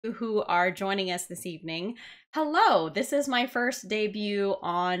who are joining us this evening. Hello, this is my first debut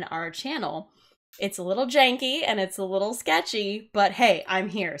on our channel. It's a little janky and it's a little sketchy, but hey, I'm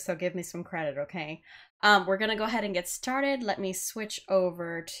here, so give me some credit, okay? We're gonna go ahead and get started. Let me switch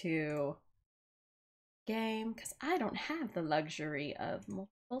over to game, because I don't have the luxury of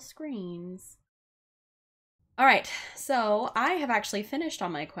multiple screens. Alright, so I have actually finished all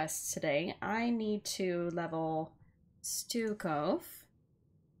my quests today. I need to level Stukov.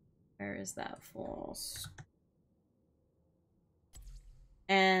 Where is that fool?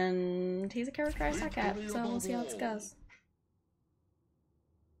 And he's a character I suck at, so we'll see how this goes.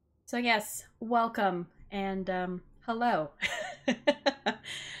 So yes, welcome and hello.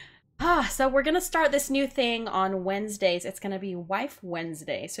 So we're gonna start this new thing on Wednesdays. It's gonna be Wife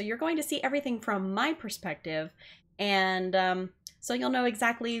Wednesday. So you're going to see everything from my perspective, and so you'll know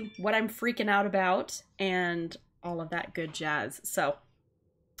exactly what I'm freaking out about and all of that good jazz. So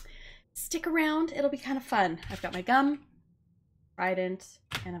stick around, it'll be kind of fun. I've got my gum, trident,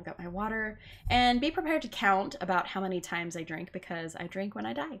 and I've got my water. And be prepared to count about how many times I drink, because I drink when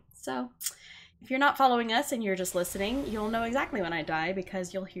I die. So if you're not following us and you're just listening, you'll know exactly when I die,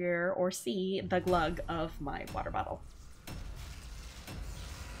 because you'll hear or see the glug of my water bottle.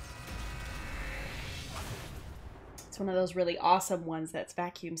 It's one of those really awesome ones that's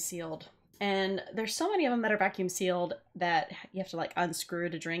vacuum sealed. And there's so many of them that are vacuum sealed that you have to like unscrew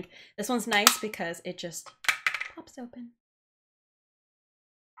to drink. This one's nice because it just pops open.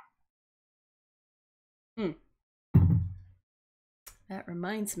 That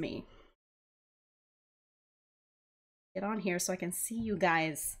reminds me. Get on here so I can see you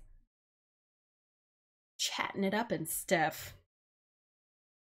guys chatting it up and stuff.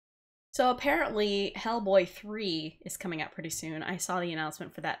 So apparently Hellboy 3 is coming out pretty soon. I saw the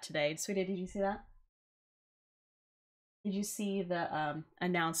announcement for that today. Sweetie, did you see that? Did you see the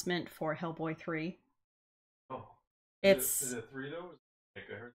announcement for Hellboy 3? Oh. It's... Is it 3 though? Like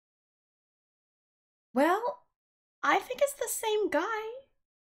I heard. Well, I think it's the same guy.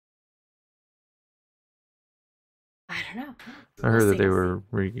 I don't know. I heard that they were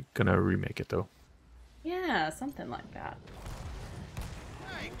gonna remake it though. Yeah, something like that.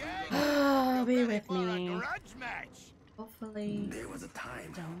 Oh, be with me. Hopefully. There was a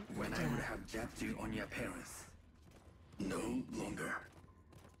time when I would have jabbed you on your parents. No longer.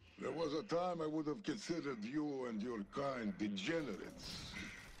 There was a time I would have considered you and your kind degenerates.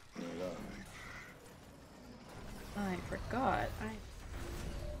 I forgot.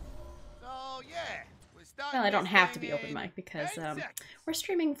 So yeah. Well, I don't have to be open mic because we're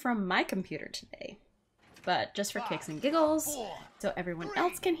streaming from my computer today. But just for kicks and giggles, so everyone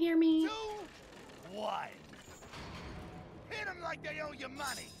else can hear me. 2, 1. Hit them like they owe you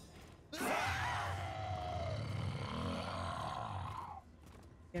money.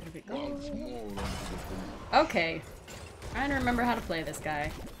 Okay. Trying to remember how to play this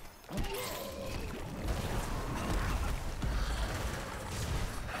guy.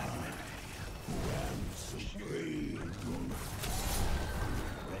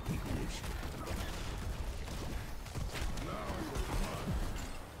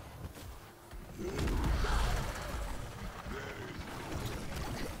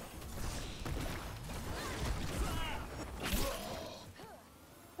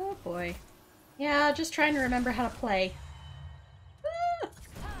 Oh boy. Yeah, just trying to remember how to play. Ah!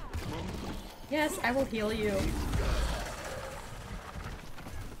 Yes, I will heal you.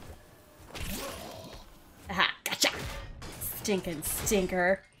 Aha, gotcha! Stinking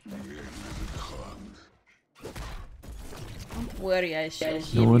stinker. Don't worry, I shall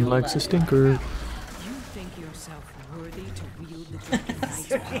heal you. No one likes a stinker. You think yourself worthy to wield the Dragon Knight's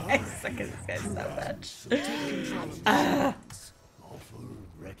power? I suck at this guy so much. Offer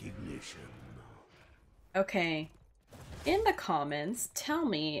recognition. Okay. In the comments, tell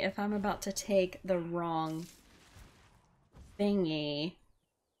me if I'm about to take the wrong thingy.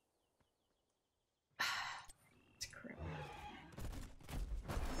 Screw it.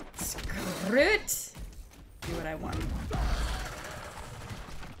 Screw it! Do what I want.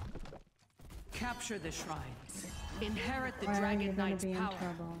 Capture the shrines, inherit the Why are you Dragon gonna Knight's be in power,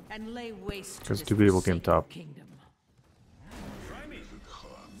 trouble? and lay waste to 'Cause this two people came forsaken top. kingdom.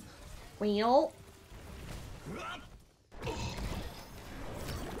 Wheel.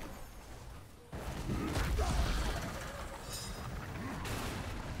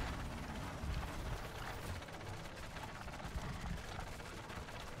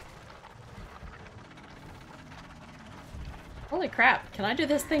 Holy crap, can I do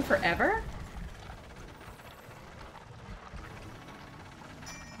this thing forever?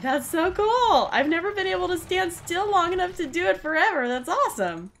 That's so cool! I've never been able to stand still long enough to do it forever. That's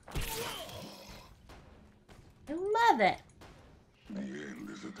awesome. I love it. The end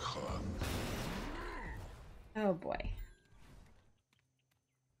is at hand. Oh boy.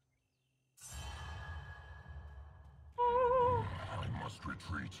 I must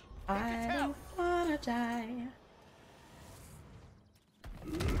retreat. I don't wanna die.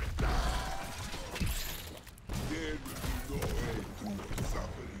 There will be no end to your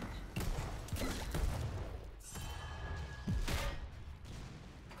suffering.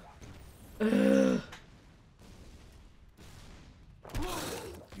 Ugh.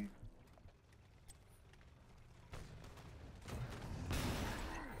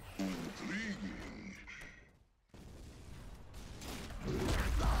 Intriguing.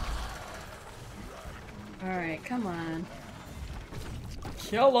 Alright, come on.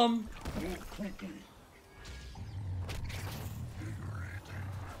 Kill him! Move quickly.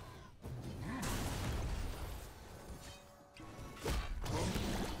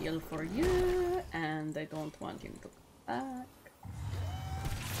 Heal for you, and I don't want him to come back.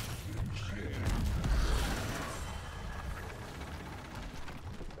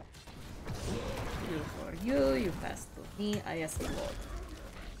 Heal for you, you pass to me, I explode.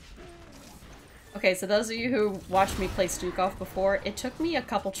 Okay, so those of you who watched me play Stukov before, it took me a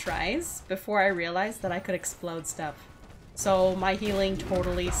couple tries before I realized that I could explode stuff. So my healing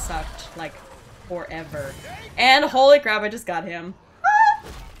totally sucked, like, forever. And holy crap, I just got him.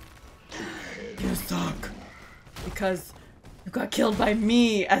 You suck. Because you got killed by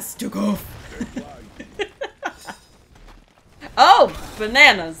me as Stukov. Oh,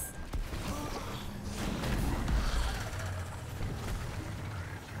 bananas.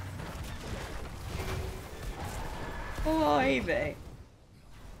 Oy vey.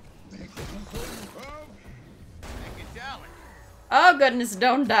 Oh goodness,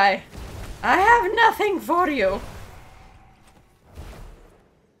 don't die. I have nothing for you.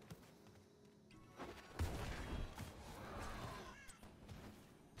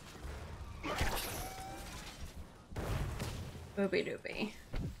 Boopy doopy.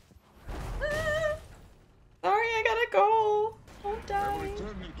 Ah, sorry, I gotta go. Don't die.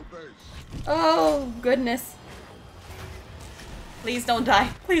 Returning to base. Oh goodness. Please don't die.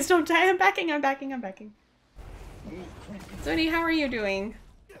 Please don't die. I'm backing, I'm backing, I'm backing. Zuni, how are you doing?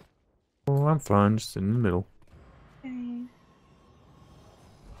 Oh, I'm fine, just in the middle. Okay.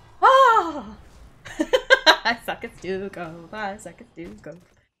 Ah! I suck at Stukov. I suck at Stukov.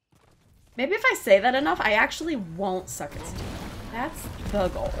 Maybe if I say that enough, I actually won't suck at Stukov. That's the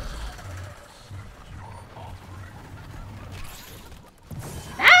goal.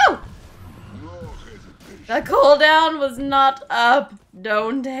 Ow! No hesitation. The cooldown was not up.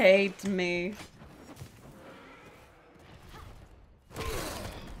 Don't hate me.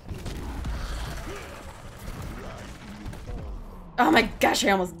 Oh my gosh, I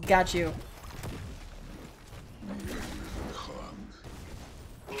almost got you.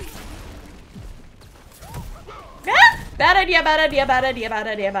 Ah! Bad idea, bad idea, bad idea, bad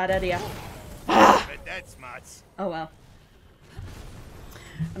idea, bad idea. Ah! Bet that's smarts. Oh well.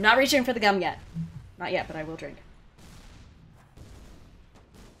 I'm not reaching for the gum yet. Not yet, but I will drink.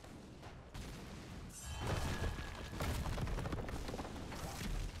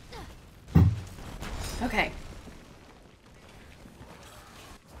 Okay.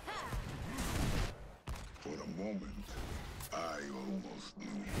 For a moment, I almost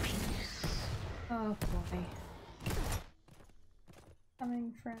knew peace. Oh boy.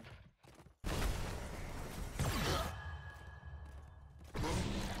 Coming friend.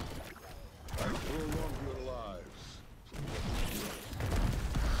 I prolong your lives.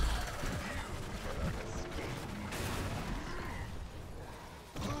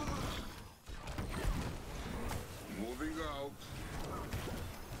 Moving out.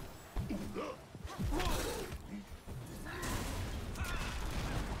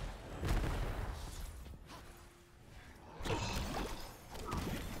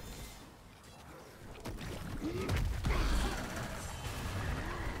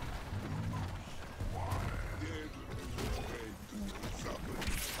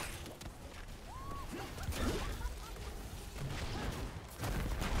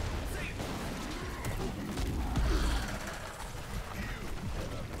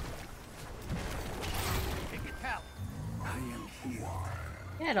 Take your talent. I am here.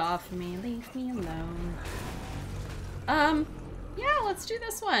 Get off me, leave me alone. Yeah, let's do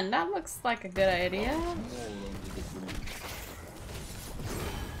this one. That looks like a good idea.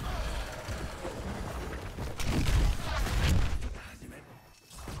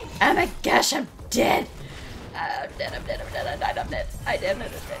 Oh my gosh, I'm dead. dead, I'm dead, I'm dead, I'm dead, I'm dead. I did. Oh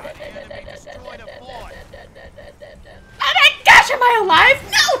my gosh, am I alive?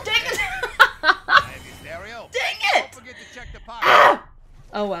 No, dang it! Dang it! Don't forget to check the pocket. Ah!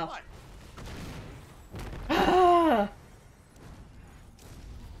 Oh well. What?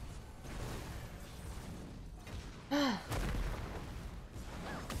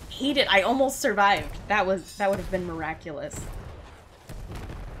 He did. I almost survived. That would have been miraculous.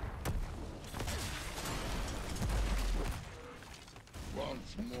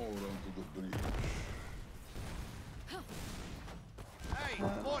 Once more onto the bridge. Hey, Oh,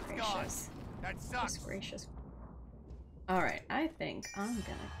 port's gone. gracious. That Goodness sucks. gracious. Alright, I think I'm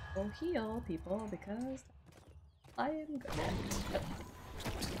gonna go heal people because I am good at it.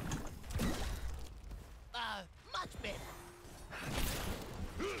 Much better.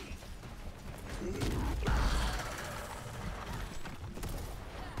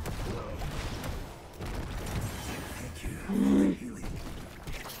 Thank you for the healing.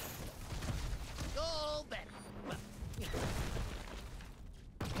 All better.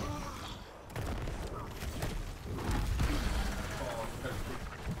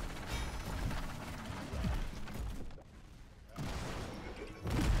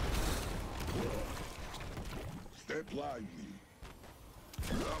 Step lively.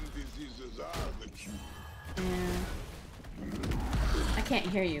 Some diseases are the cure. Yeah. I can't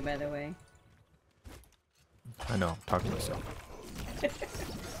hear you, by the way. I know, I'm talking to myself.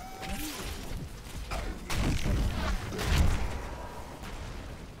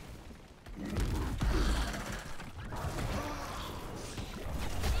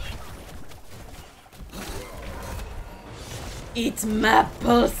 Eat my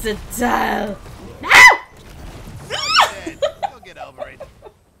pulsatile! No! Dead. You'll get over it.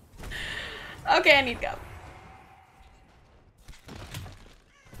 Okay, I need to go.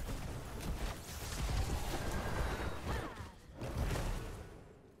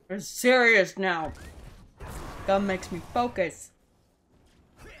 We're serious now. Gum makes me focus.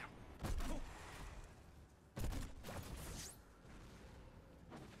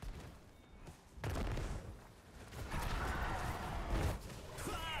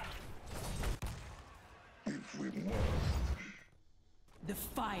 If we must. The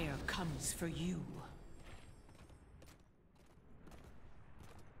fire comes for you.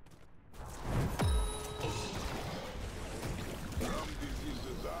 Some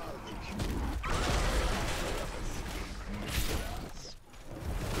diseases are the cure.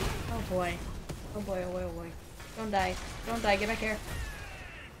 Oh boy. Oh boy, oh boy, oh boy. Don't die. Don't die. Get back here.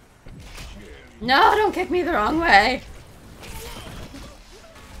 No, don't kick me the wrong way.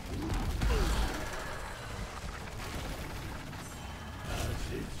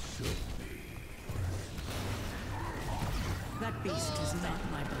 That beast is not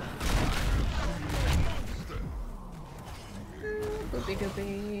my blood. Goopy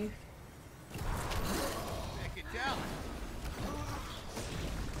goopy. Make it down.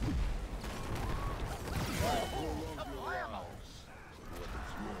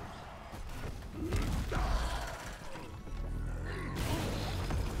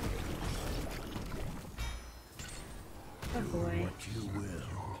 Oh boy.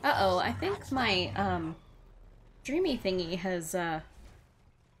 Uh-oh, I think my, dreamy thingy has, I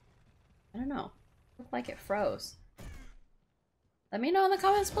don't know. Looked like it froze. Let me know in the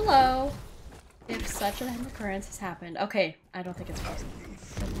comments below if such an occurrence has happened. Okay, I don't think it's frozen.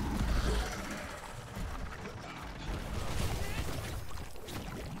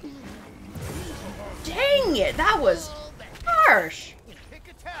 Dang it, that was harsh! Pick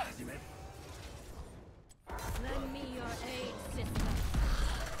a talent. Lend me your aid, sister.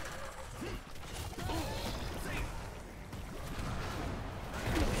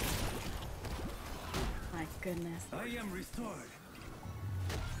 My goodness. I am restored.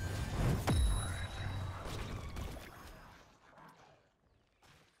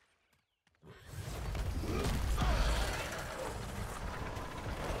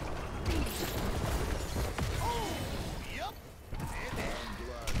 Yep.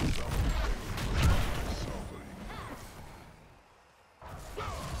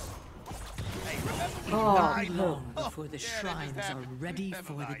 Hey, remember when Oh, Not no. long before the yeah, that just shrines are happened. ready Never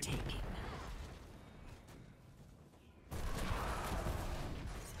for the mind. taking.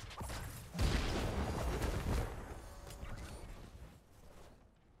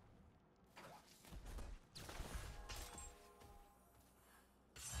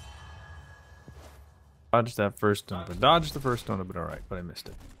 Dodged that first one, but dodged the first one, but alright, but I missed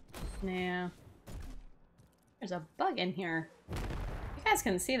it. Yeah. There's a bug in here. You guys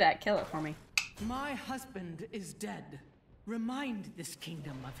can see that. Kill it for me. My husband is dead. Remind this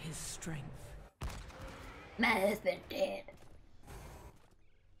kingdom of his strength. My husband dead.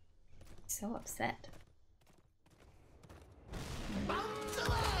 So upset.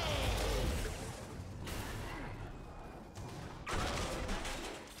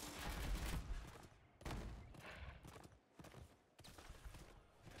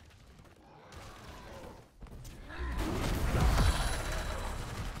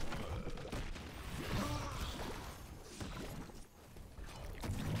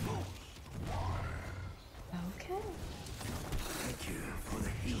 Okay. Thank you for the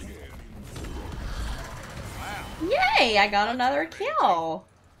healing. Yay! I got another kill.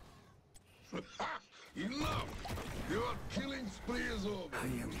 Enough! Your killing spree is over. I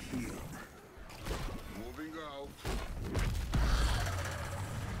am healed. Moving out.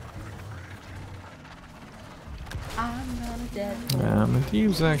 I'm gonna dead. Yeah,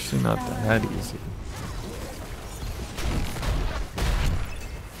 Medivh's actually not that easy.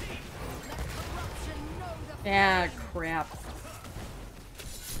 Yeah, crap.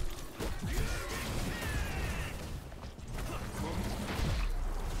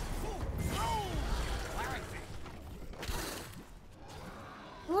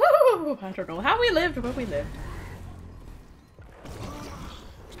 Woo! I don't know how we lived, but we lived.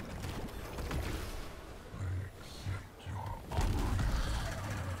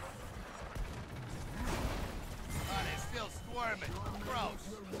 Oh, they're still squirming.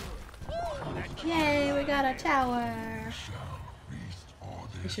 Gross. Yay, we got a tower.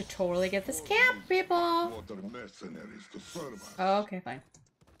 We should totally get this camp, people. Water mercenaries to serve us. Oh, okay, fine.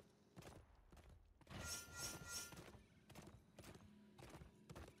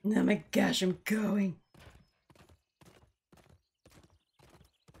 Oh my gosh, I'm going.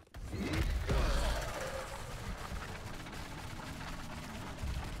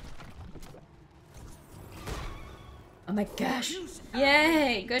 Oh my gosh.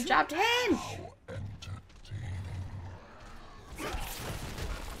 Yay! Good job, team!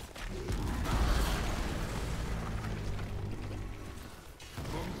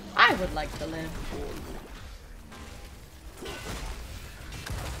 I would like to live.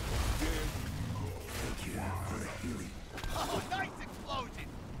 Thank you for the healing. Oh, nice explosion.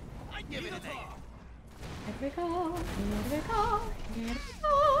 I give it an 8. Here we go, here we go, here we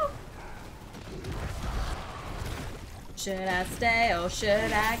go. Should I stay or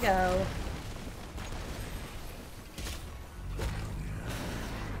should I go?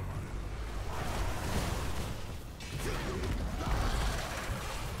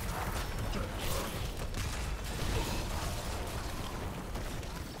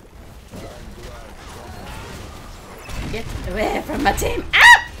 Get away from my team!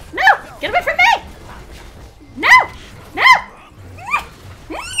 Ow! No! Get away from me! No! No!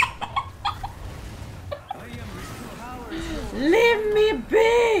 Leave me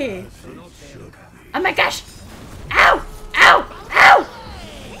be! Oh my gosh! Ow! Ow! Ow!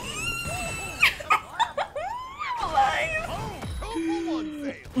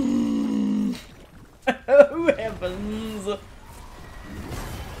 Oh heavens!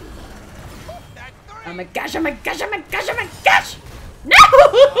 Oh my gosh, oh my gosh, oh my gosh, oh my gosh! No!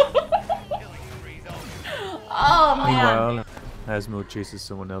 Oh man. Meanwhile, Asmo chases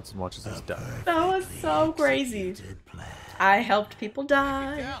someone else and watches us die. That was so crazy. I helped people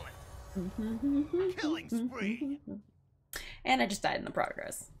die. Killing spree. And I just died in the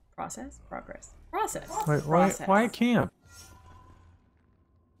progress. Process? Progress. Process. Wait, Process. why camp?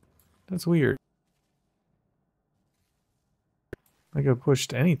 That's weird. I could have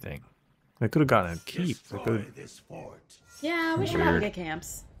pushed anything. I could have gotten a keep. I could. This fort. Yeah, we should probably Weird. get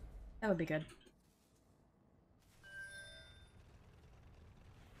camps. That would be good.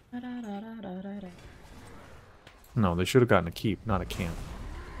 No, they should have gotten a keep, not a camp.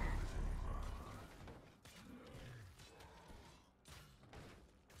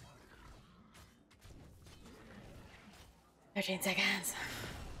 "13 seconds.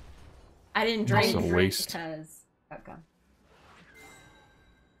 I didn't That's drain a the drink waste. because got gone.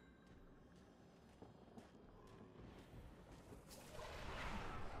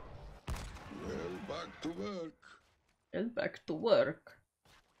 Well, back to work. Get back to work.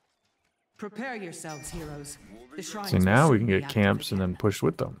 Prepare yourselves, heroes. The shrines So will now we soon can be get active camps and again. then push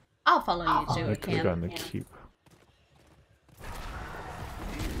with them. I'll follow you to I a could have camp. gotten a Yeah. keep.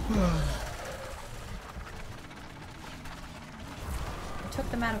 I took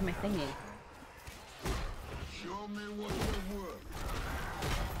them out of my thingy. Show me what you're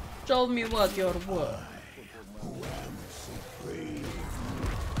worth. Show me what you're worth.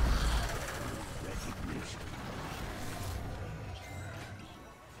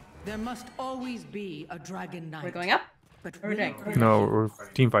 There must always be a dragon knight. We're going up? But Or we're down? we- No, we're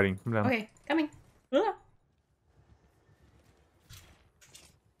team fighting. Come down. Okay, coming. Ah.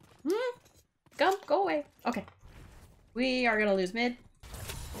 We are gonna lose mid.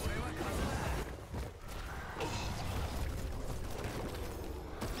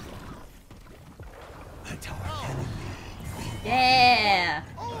 Yeah!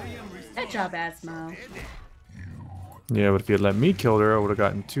 Good job, Asmo. Yeah, but if you had let me kill her, I would have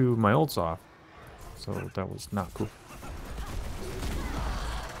gotten 2 of my ults off. So that was not cool.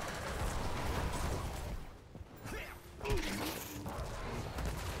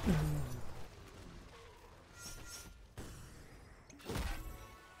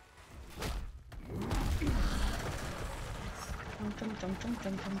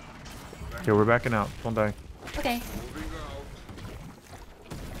 Okay, we're backing out. Don't die. Okay.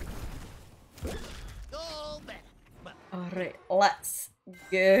 Alright, let's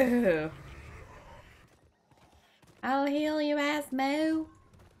go. I'll heal you, Asmo.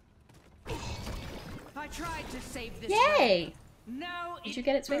 I tried to save this. Yay! Now Did you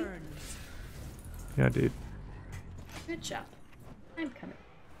get it, Sweet? burns. Yeah, dude. Good job. I'm coming.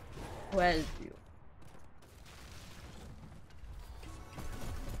 Well, you.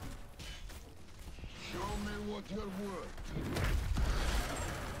 Show me what you're worth.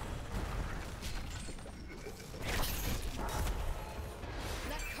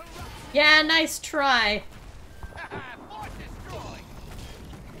 Yeah, nice try. Fort destroyed.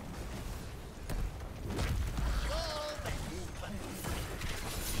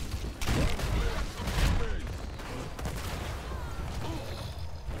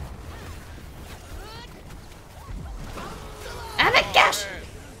 Oh my gosh!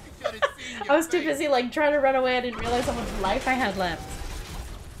 I was too busy like trying to run away. I didn't realize how much life I had left.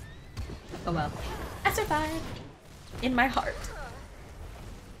 Oh well. I survived. In my heart.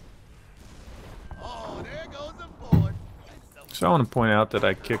 Oh, there goes the board. So I want to point out that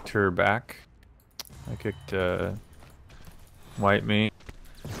I kicked her back. I kicked White Mate.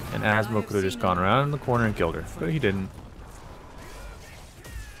 And Asmo could have just gone around in the corner and killed her. But he didn't.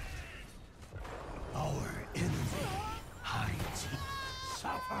 Our enemy hides.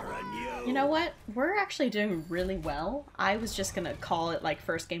 Suffer anew. You know what? We're actually doing really well. I was just gonna call it like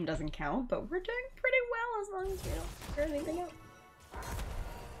first game doesn't count, but we're doing pretty well as long as we don't screw anything up.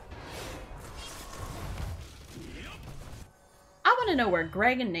 I want to know where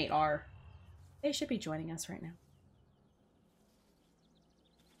Greg and Nate are. They should be joining us right now.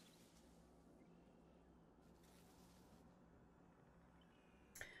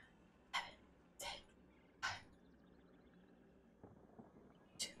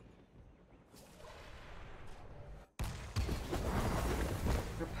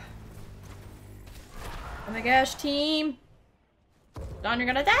 Oh my gosh, team! Don, you're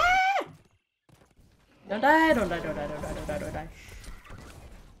gonna die! Don't die, don't die, don't die, don't die, don't die, don't die.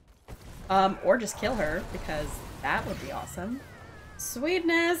 Or just kill her, because that would be awesome.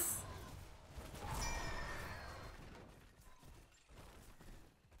 Sweetness!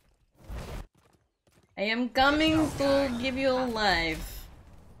 I am coming to give you a life.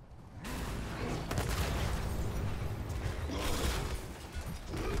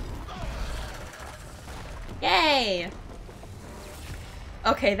 Yay!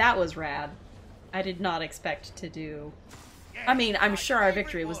 Okay, that was rad. I did not expect to do... I mean, I'm sure our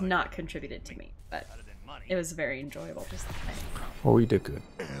victory was not contributed to me, but it was very enjoyable just the same. Oh, we did good.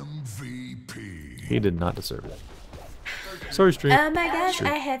 MVP. He did not deserve it. Sorry, stream. Oh my gosh,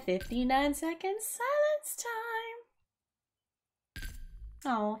 Stream. I have 59 seconds silence time!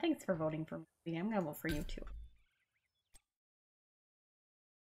 Oh, thanks for voting for me. I'm gonna vote for you too.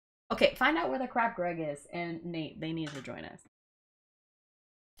 Okay, find out where the crap Greg is, and Nate, they need to join us.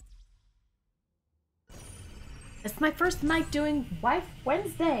 It's my first night doing Wife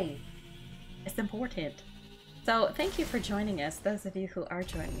Wednesday. It's important. So thank you for joining us, those of you who are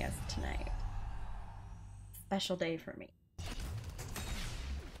joining us tonight. Special day for me.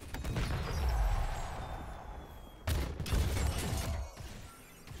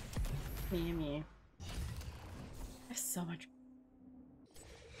 Me. I have so much.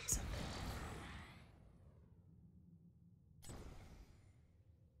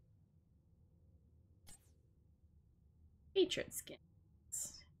 Featured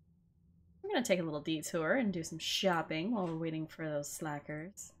skins. We're gonna take a little detour and do some shopping while we're waiting for those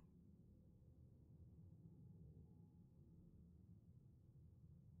slackers.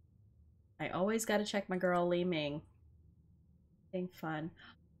 I always gotta check my girl Li Ming. Being fun.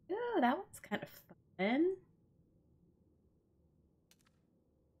 Ooh, that one's kind of fun.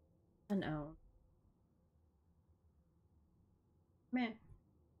 Unowned. Man.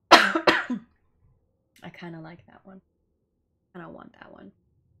 I kind of like that one. I don't want that one.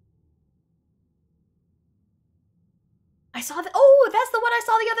 I saw the— oh, that's the one I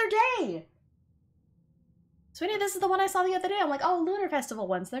saw the other day! Sweetie, this is the one I saw the other day. I'm like, oh, Lunar Festival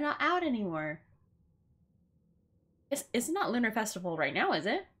ones. They're not out anymore. It's not Lunar Festival right now, is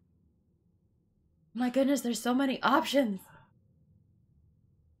it? My goodness, there's so many options.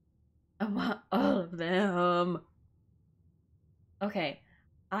 I want all of them. Okay,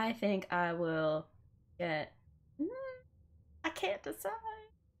 I think I will get... I can't decide.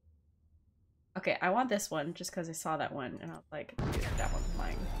 Okay, I want this one just because I saw that one and I was like, dude, that one's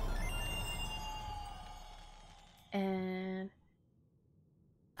mine. And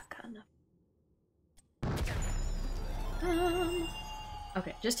I've got enough.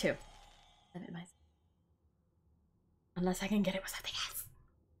 Okay, just two. Limit myself. Unless I can get it with something else.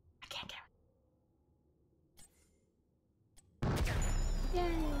 I can't get it. Yay!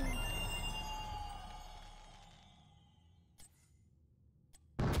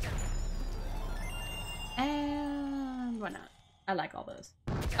 And why not? I like all those.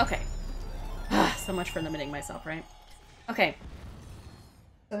 Okay. So much for limiting myself, right? Okay.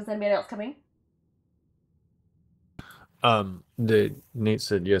 So is anybody else coming? Nate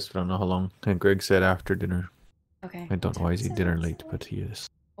said yes, but I don't know how long. And Greg said after dinner. Okay. I don't know why he's eating dinner late, but he is.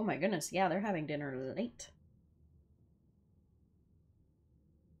 Oh my goodness, yeah, they're having dinner late.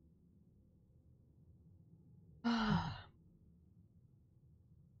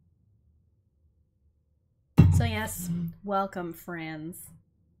 So yes, welcome friends.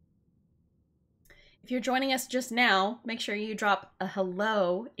 If you're joining us just now, make sure you drop a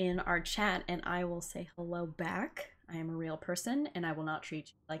hello in our chat and I will say hello back. I am a real person and I will not treat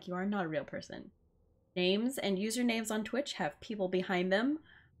you like you are not a real person. Names and usernames on Twitch have people behind them,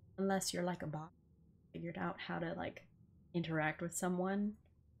 unless you're like a bot. Figured out how to like interact with someone,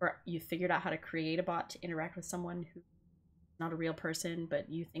 or you figured out how to create a bot to interact with someone who's not a real person, but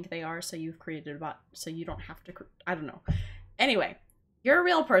you think they are, so you've created a bot so you don't have to, I don't know. Anyway, you're a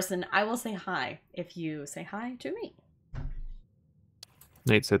real person. I will say hi if you say hi to me.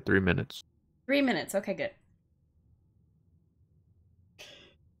 Nate said 3 minutes. 3 minutes, okay, good.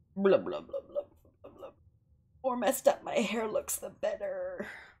 Blah, blah, blah, blah. The more messed up my hair looks, the better.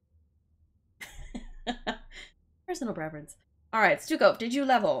 Personal preference. Alright, Stukov, did you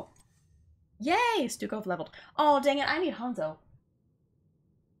level? Yay! Stukov leveled. Oh, dang it, I need Hanzo.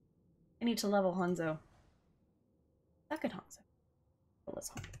 I need to level Hanzo. Suck it, Hanzo.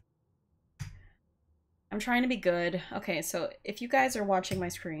 I'm trying to be good. Okay, so if you guys are watching my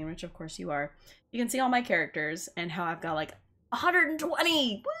screen, which of course you are, you can see all my characters and how I've got like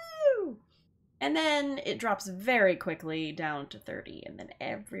 120! Woo! And then it drops very quickly down to 30. And then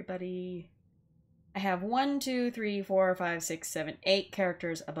everybody... I have 1, 2, 3, 4, 5, 6, 7, 8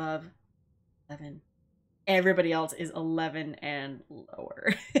 characters above 11. Everybody else is 11 and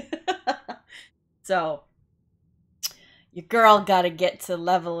lower. So, your girl gotta get to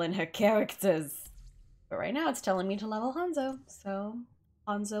leveling her characters. But right now it's telling me to level Hanzo. So,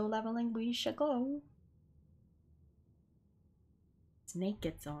 Hanzo leveling we shall go. Snake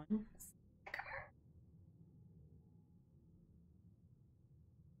gets on.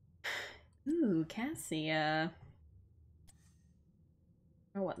 Ooh, Cassia.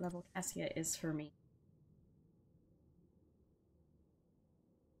 I don't know what level Cassia is for me.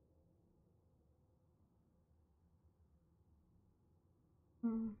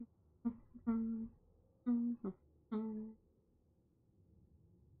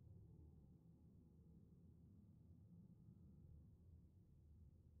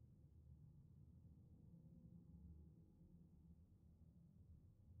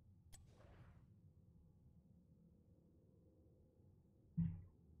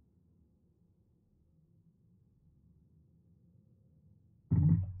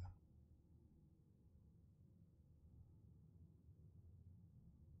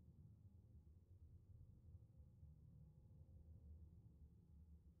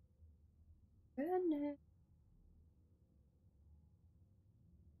 Goodness.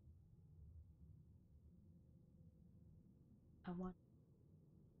 I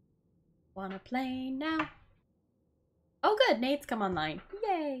wanna play now. Oh good, Nate's come online.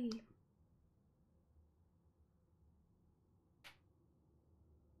 Yay!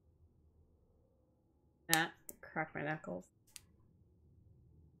 That cracked my knuckles.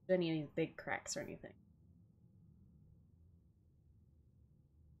 Don't need any big cracks or anything.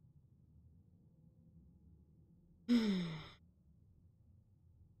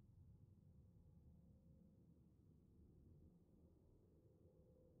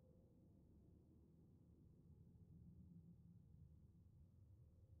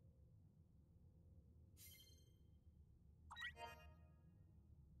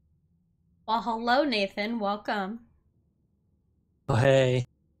 Well, hello, Nathan. Welcome. Oh, hey.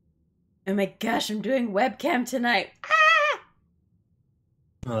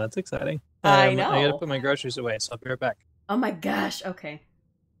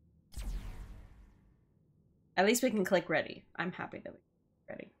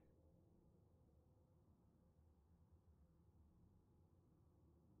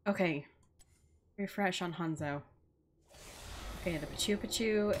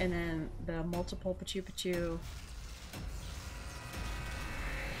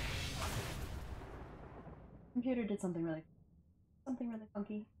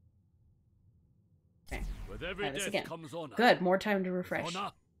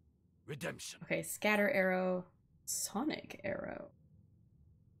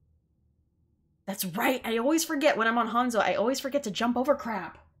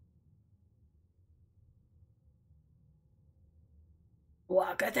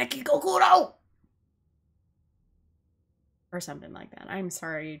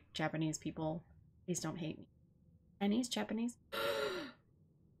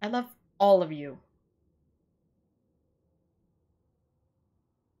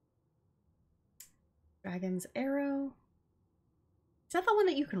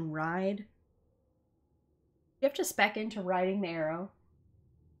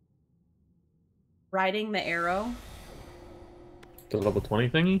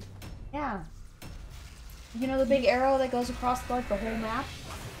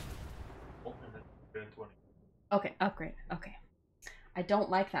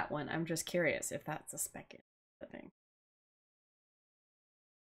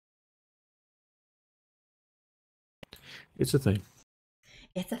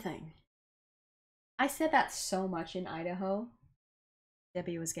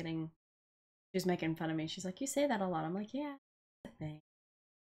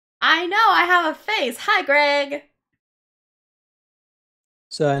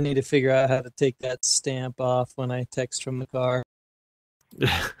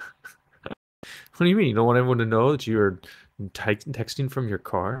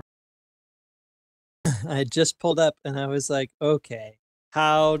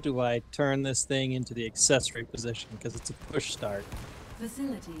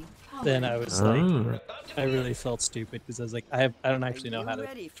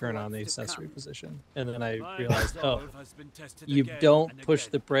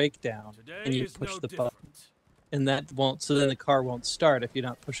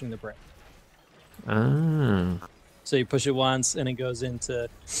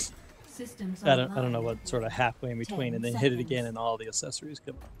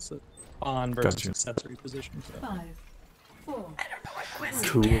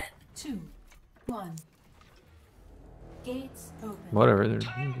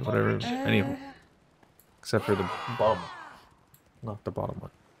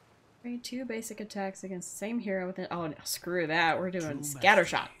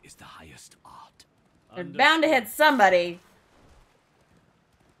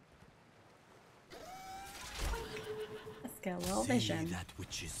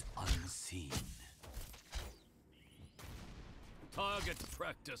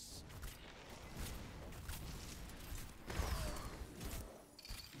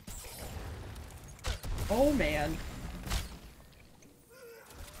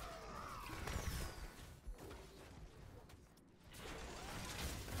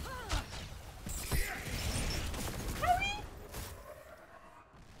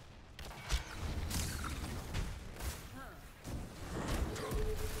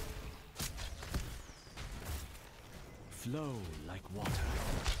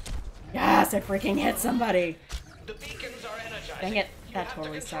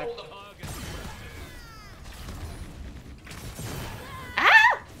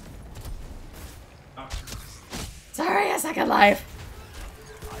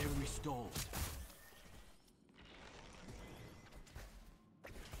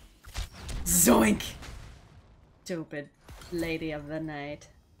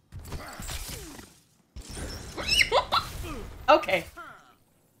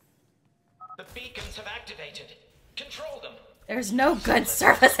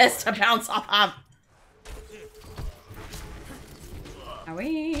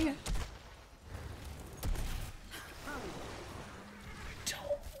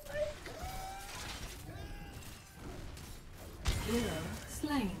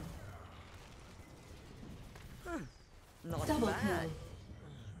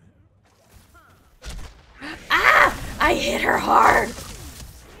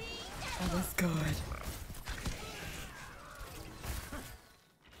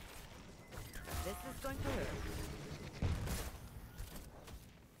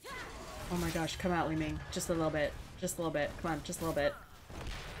 gosh, come out, Li Ming. Just a little bit. Just a little bit. Come on, just a little bit.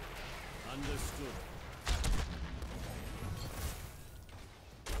 Understood.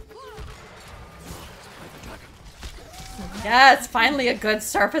 Yes, finally a good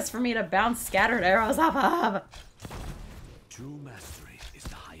surface for me to bounce scattered arrows off of. True mastery is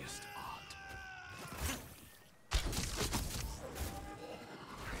the highest art.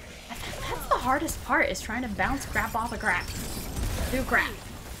 That's the hardest part, is trying to bounce crap off of crap. Do crap.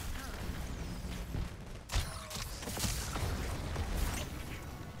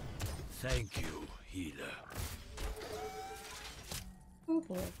 Thank you, healer. Oh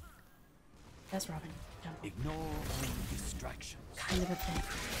boy. Yes, Robin. Jump. Ignore all distractions. Kind of a thing.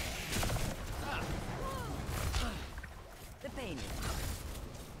 The pain is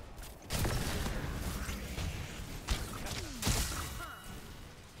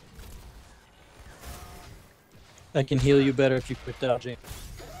I can heal you better if you quit dodging.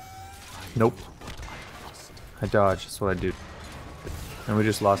 Nope. I dodge. That's what I do. And we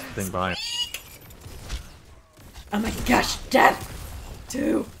just lost the thing behind. Oh my gosh, death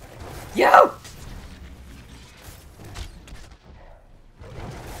to you!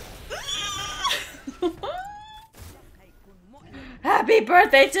 Happy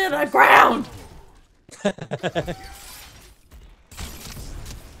birthday to the ground!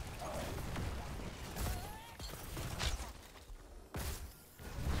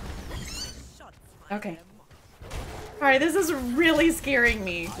 Okay. Alright, this is really scaring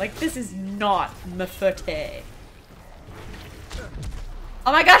me. Like, this is not my forte.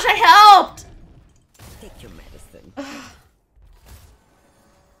 Oh my gosh, I helped! Take your medicine.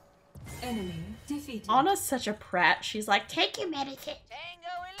 Enemy defeated. Anna's such a prat. She's like, take your medicine. Tango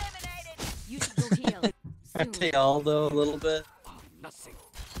eliminated. You should go heal. Aren't they all though a little bit? Nothing.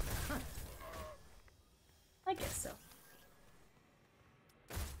 I guess so.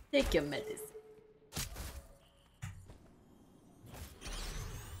 Take your medicine.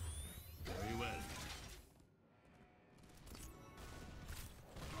 Very well.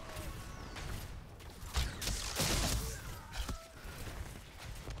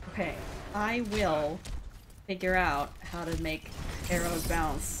 Okay, I will figure out how to make arrows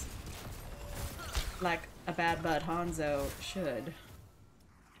bounce like a bad bud Hanzo should.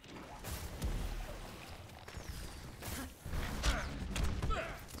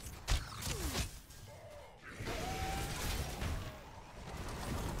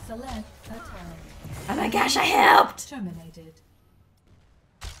 Select a time. Oh my gosh, I helped! Terminated.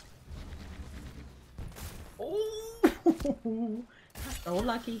 Oh, so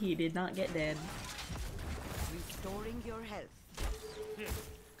lucky he did not get dead. Restoring your health.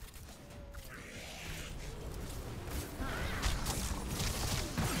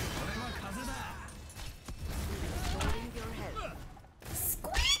 Restoring your health.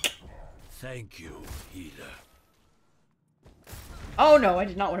 Squeak! Thank you, healer. Oh no, I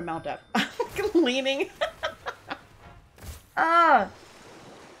did not want to mount up. I'm leaning. Ah!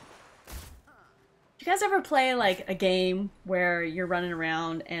 Do you guys ever play like a game where you're running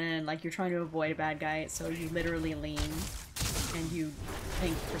around and like you're trying to avoid a bad guy, so you literally lean and you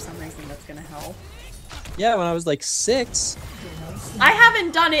think for some reason that's gonna help? Yeah, when I was like 6. I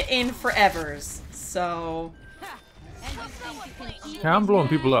haven't done it in forevers, so Yeah, I'm blowing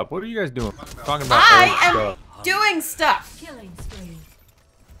people up. What are you guys doing? Talking about I old am stuff. doing stuff. Killing spree.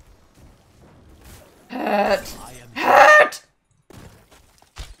 Hurt. Hurt.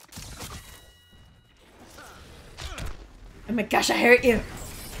 Oh my gosh, I hurt you.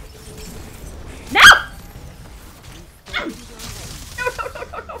 No! No, no, no,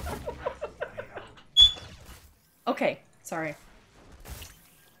 no, no. Okay, sorry.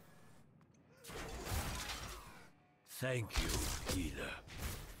 Thank you, healer.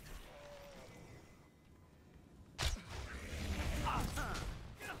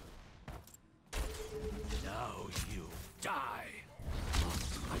 Now you die.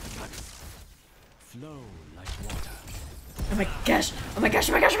 My guts flow like water. Oh my gosh, oh my gosh,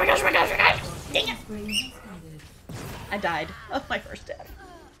 oh my gosh, oh my gosh, oh my gosh, oh my gosh. Dang it. Spree defeated. I died. Oh, my first death.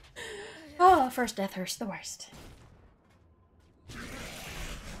 Oh, first death hurts the worst.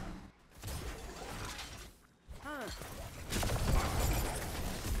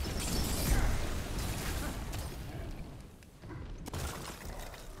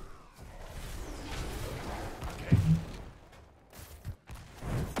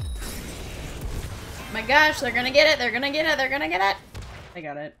 My gosh, they're gonna get it, they're gonna get it, they're gonna get it. They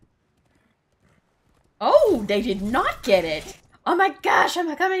got it. Oh, they did not get it. Oh my gosh,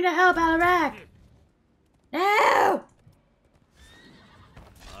 I'm coming to help, Alarak. No!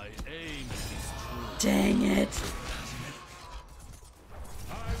 My aim is true. Dang it.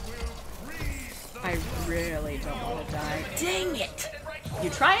 I will free really don't want to die. Dang it! You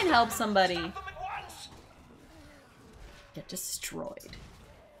try and help somebody. Get destroyed.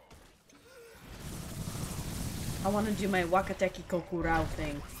 I want to do my Wakateki Kokurao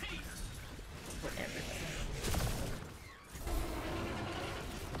thing. For everybody.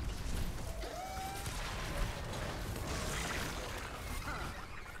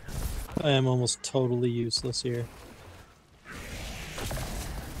 I am almost totally useless here.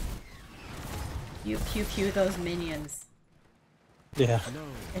 You pew pew those minions. Yeah.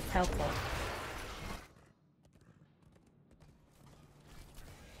 It's helpful.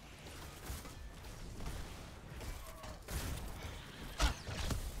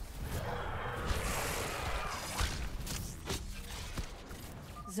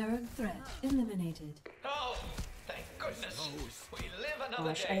 Zerg threat eliminated. Oh, thank goodness. We live another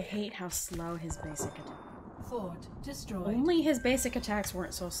Gosh, day. I hate how slow his basic attack. Fort destroyed. Only his basic attacks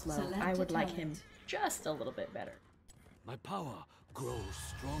weren't so slow. Select I a would like him talent. just a little bit better. My power grows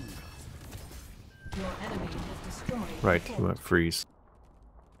stronger. Your enemy has destroyed. Right, the he fort. went freeze.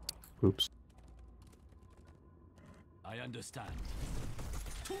 Oops. I understand.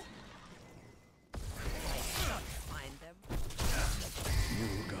 Find them.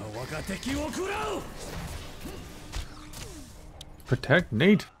 Yuga wakateki wo kurau! Protect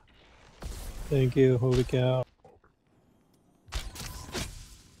Nate. Thank you, holy cow.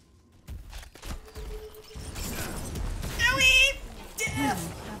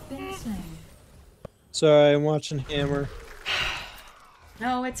 Have been slain. Sorry, I'm watching Hammer.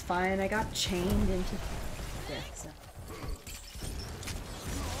 No, it's fine. I got chained into death. So.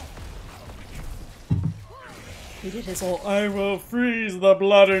 He did his whole I will freeze the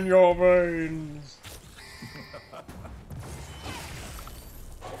blood in your veins.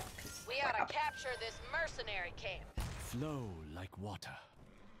 We ought to capture this mercenary camp. Flow like water.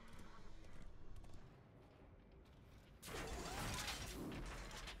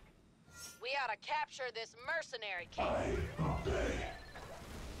 We ought to capture this mercenary camp. I do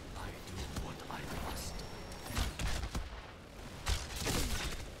what I must.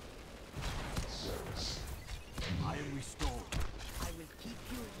 I am restored. I will keep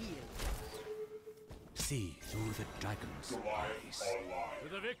you healed. See through the dragon's eyes. To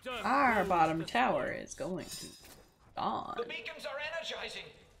the victor. Our bottom tower is going to gone. The beacons are energizing.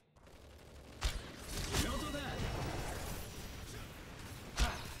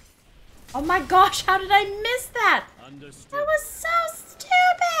 Oh my gosh, how did I miss that? Understood. That was so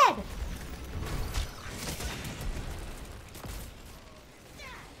stupid!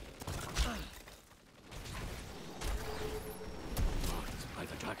 Marked by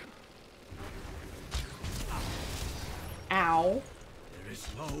the dragon. Ow. There is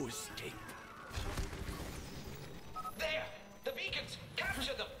no escape. There, the beacons.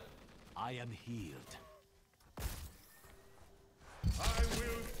 Capture them. I am healed.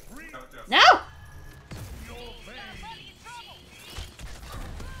 No!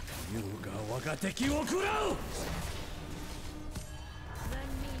 Yuga wakateki wo kurau!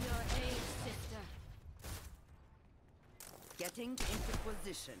 Lend me your aid, sister. Getting into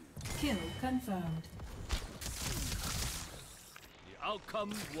position. Kill confirmed. The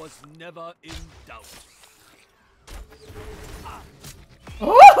outcome was never in doubt.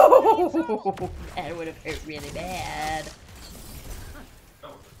 Oh, that would have hurt really bad.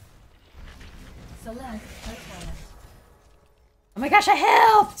 Select a talent. Oh my gosh, I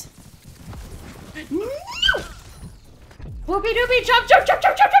helped! No! Whoopie doopie, jump, jump, jump,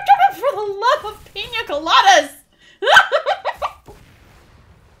 jump, jump, jump, jump, for the love of pina coladas!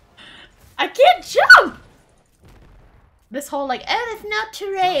 I can't jump! This whole like, oh, it's not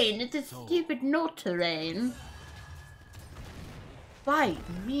terrain, it's a stupid no terrain. Bite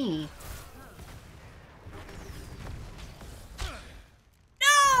me.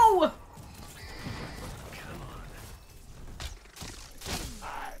 No!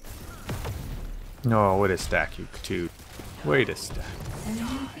 No, way to stack you two. Way to stack.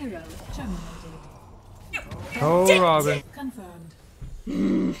 Enemy hero terminated. Oh, Robin.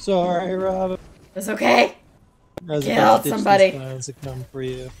 Confirmed. Sorry, Robin. It's okay. I was Killed about to ditch somebody. these clowns to come for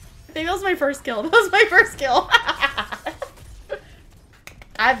you. I think that was my first kill. That was my first kill.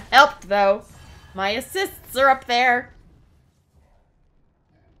 I've helped though. My assists are up there.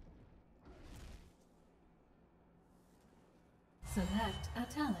 Select a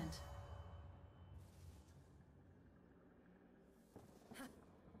talent.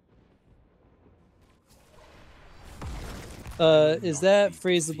 Is that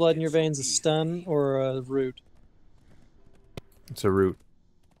freeze the blood in your veins a stun or a root? It's a root.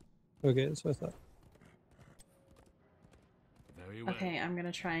 Okay, that's what I thought. Very well. Okay, I'm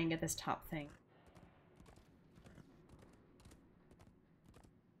gonna try and get this top thing.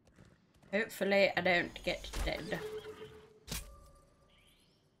 Hopefully I don't get dead.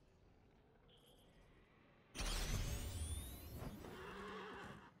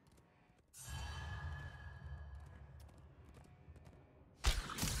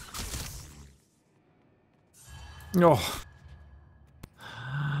 Oh.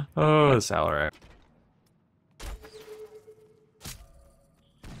 Oh, the Salarak.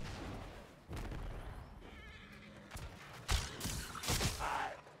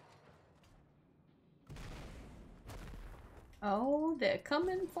 Oh, they're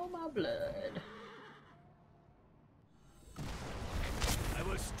coming for my blood. I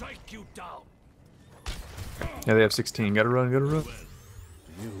will strike you down. Yeah, they have 16. Gotta run, gotta run.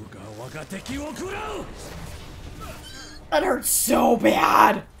 That hurts so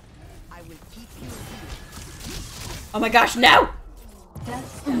bad. Oh my gosh, no!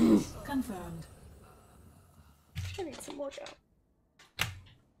 Death status confirmed. I need some more job.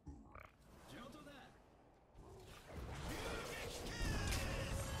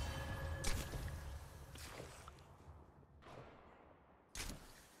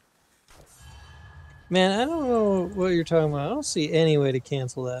 Man, I don't know what you're talking about. I don't see any way to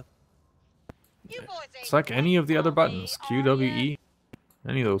cancel that. It's like any of the other buttons. Q, W, E.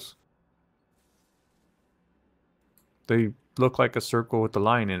 Any of those. They look like a circle with the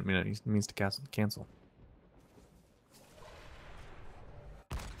line in it. I mean, it means to cancel.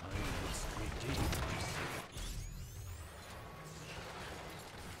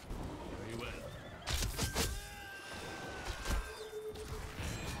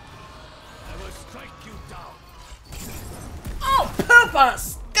 Oh, poop on a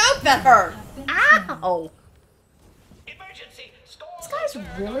scoop at her! Ow! Emergency! This guy's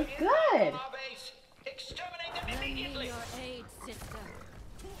really good. Exterminate them I need immediately! your aid, sister.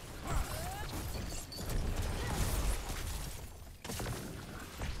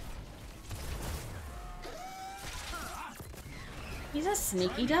 He's a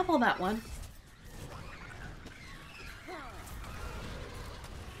sneaky devil, that one.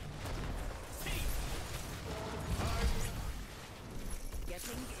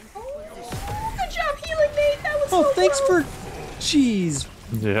 Oh, good job healing me! That was Oh, so thanks close. for... Jeez.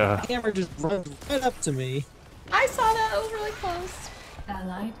 Yeah. Hammer just runs right up to me. I saw that. That was really close.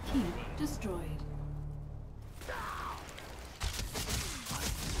 Allied key destroyed.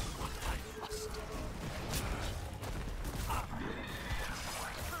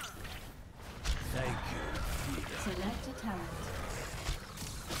 Select a talent.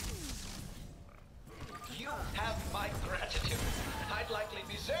 You have my gratitude. I'd likely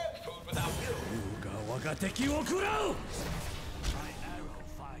be served food without you. My arrow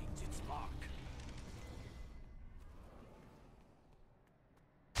finds its mark.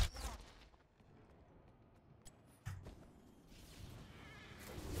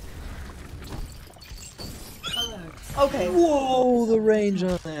 Alert. Okay. Whoa, the range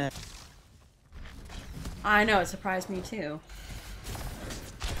on that. I know, it surprised me too.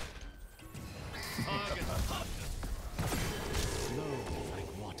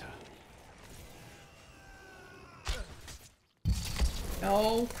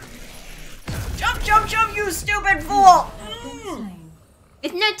 No. Jump, jump, jump, you stupid fool!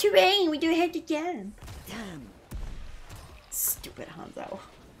 It's not too rain, we do it again. Damn. Stupid Hanzo.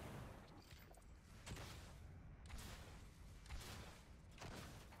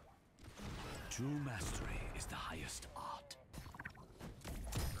 True mastery is the highest art.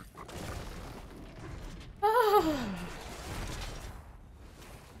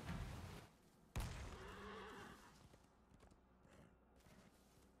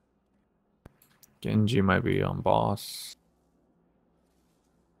 Genji might be on boss.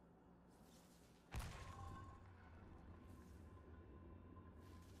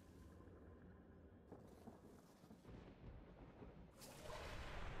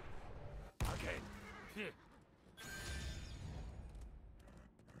 Okay.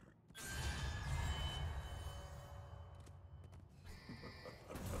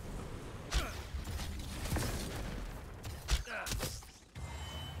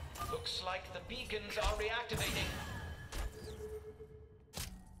 Looks like the beacons are reactivating.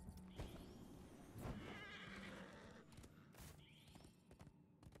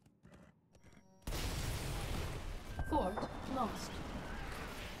 Fort lost.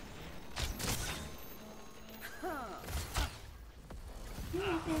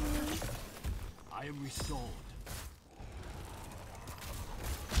 I am restored.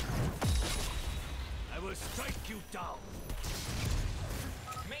 I will strike you down.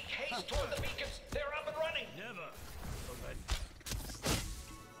 Make haste toward the beacons. They're up and running. Never. Already.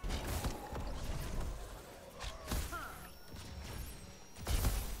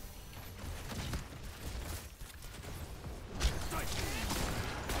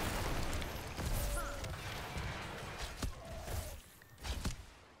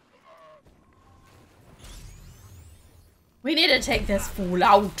 We need to take this fool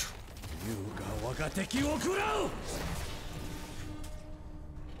out. Kill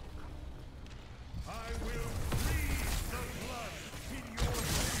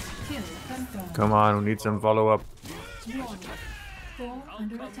confirmed. Come on, we need some follow-up. Warning. Core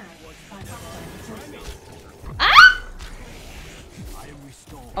under attack by hostile Ah!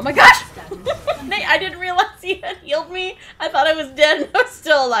 Oh my gosh! Nate, I didn't realize he had healed me. I thought I was dead and I was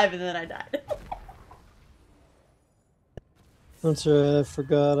still alive, and then I died. Once I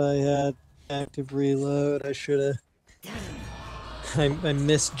forgot I had active reload. I should have. I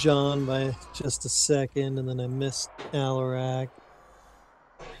missed John by just a second, and then I missed Alarak.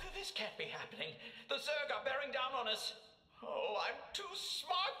 This can't be happening. The Zerg are bearing down on us. Oh, I'm too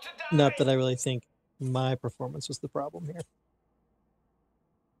smart to die. Not that I really think my performance was the problem here.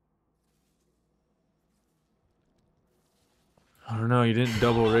 I don't know, you didn't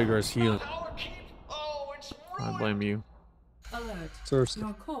double rigorous heal. I blame you. Alert. Cersei.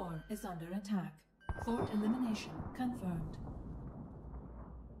 Your core is under attack. Fort elimination confirmed.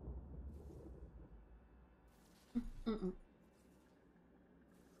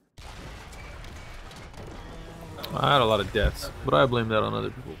 I had a lot of deaths, but I blame that on other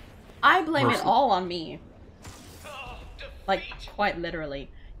people. I blame Mercy. it all on me. Like, quite literally.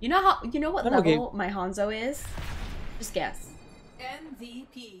 You know what Okay. level my Hanzo is? Just guess.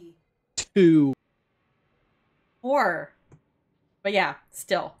 MVP. 2. 4. But yeah,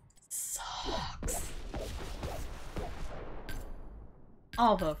 still. Sucks.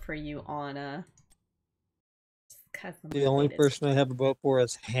 I'll vote for you, Anna. The only person I have a vote for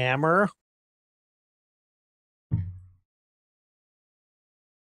is Hammer.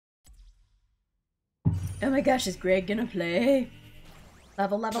 Oh my gosh, is Greg gonna play?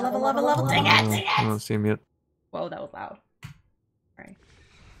 Level, dang it, I don't see him yet. Whoa, that was loud. Sorry.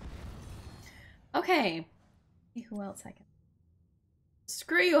 Okay. See who else I can.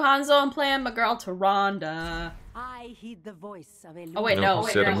 Screw you, Hanzo. I'm playing my girl Tyrande. I heed the voice of Oh wait, Nope, no, you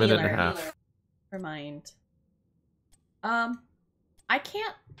wait, said you're a a minute healer. and a half. Never mind. I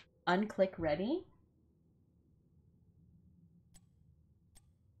can't unclick ready.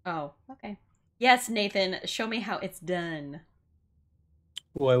 Oh, okay. Yes, Nathan, show me how it's done.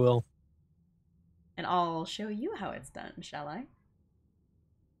 Oh, I will. And I'll show you how it's done, shall I?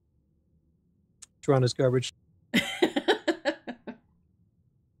 Toronto's garbage.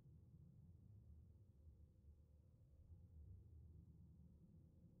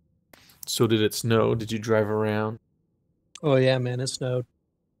 So did it snow? Did you drive around? Oh yeah, man, it snowed.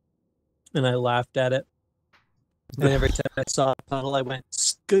 And I laughed at it. And every time I saw a puddle, I went,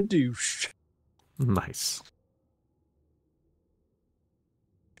 skadoosh. Nice.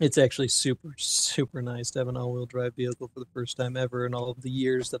 It's actually super, super nice to have an all-wheel drive vehicle for the first time ever in all of the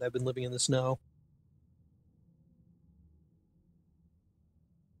years that I've been living in the snow.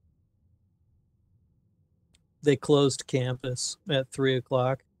 They closed campus at 3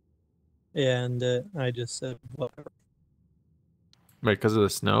 o'clock, and I just said, whatever. Wait, because of the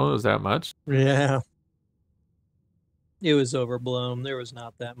snow? It was that much? Yeah. It was overblown. There was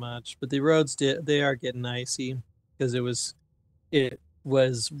not that much, but the roads they are getting icy because it was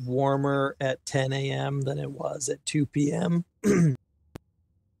warmer at 10 a.m. than it was at 2 p.m. The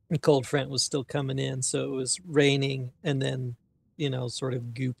cold front was still coming in, so it was raining and then, sort of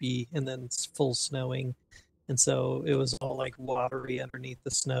goopy and then full snowing. And so it was all like watery underneath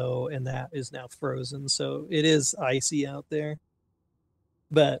the snow, and that is now frozen. So it is icy out there.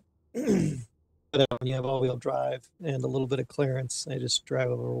 But when you have all-wheel drive and a little bit of clearance, I just drive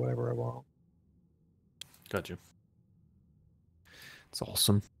over wherever I want. Gotcha. It's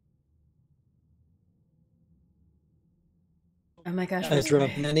awesome. Oh my gosh. I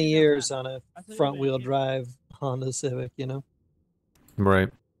drove many years on a front-wheel drive Honda Civic, Right.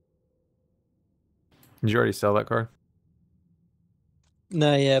 Did you already sell that car?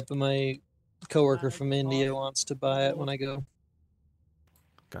 Not yet, but my coworker from India wants to buy it when I go.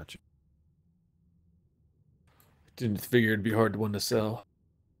 Gotcha. Didn't figure it'd be hard one to sell.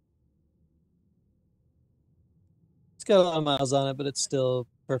 It's got a lot of miles on it, but it's still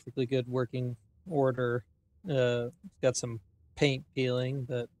perfectly good working order. It's got some paint peeling,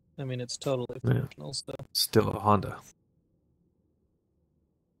 but I mean it's totally functional. So Still a Honda.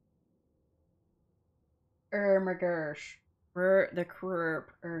 Ermagersh. The Krurp.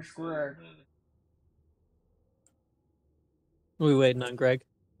 we waiting on Greg.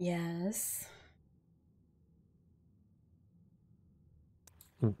 Yes.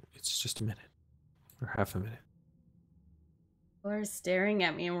 It's just a minute. Or half a minute. People are staring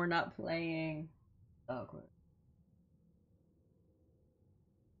at me and we're not playing. Awkward.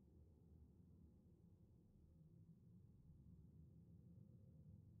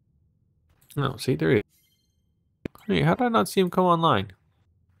 No, see, there he is. Hey, how did I not see him come online?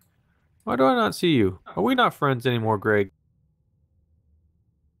 Why do I not see you? Are we not friends anymore, Greg?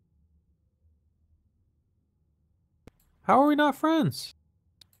 How are we not friends?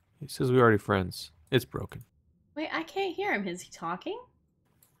 He says we're already friends. It's broken. Wait, I can't hear him. Is he talking?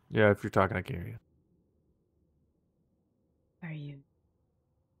 Yeah, if you're talking, I can hear you. Are you?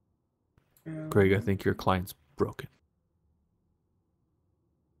 Greg, I think your client's broken.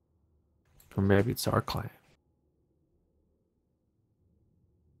 Or maybe it's our client.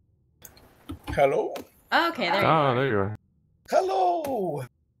 Hello? Okay, there you are. Oh, there you are. Hello!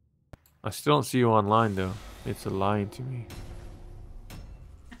 I still don't see you online, though. It's a lying to me.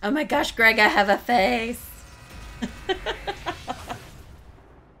 Oh my gosh, Greg, I have a face.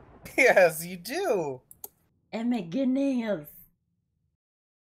 Yes, you do. Oh my goodness.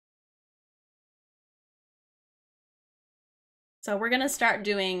 So we're going to start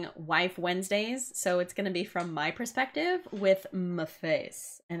doing Wife Wednesdays. So it's going to be from my perspective with my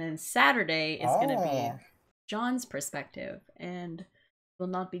face. And then Saturday is going to be John's perspective and will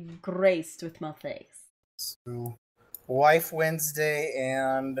not be graced with my face. So, Wife Wednesday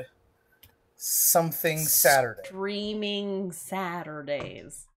and something Saturday. Streaming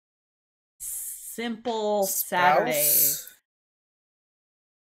Saturdays. Simple Spouse? Saturdays.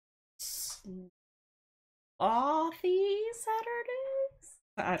 Slothy Saturdays?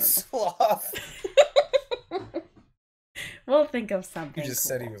 I don't know. Sloth. We'll think of something. You just cool.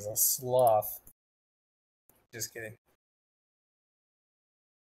 said he was a sloth. Just kidding.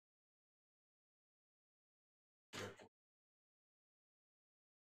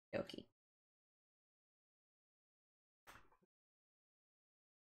 Okay.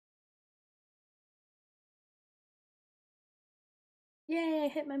 Yay, I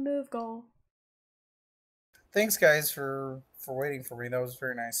hit my move goal. Thanks, guys, for waiting for me. That was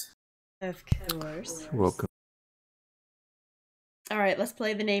very nice. Of course. You're welcome. Alright, let's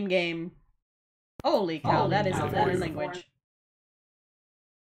play the name game. Holy cow, that is a foreign language.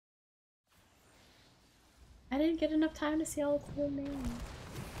 I didn't get enough time to see all of the names.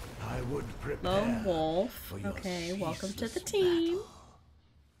 I would Lone Wolf. Okay, welcome to the team.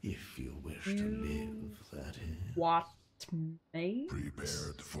 if you wish to live, that is. What, mate?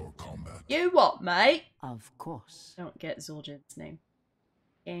 Prepared for combat. You what, mate? Of course. Don't get Zul'jin's name.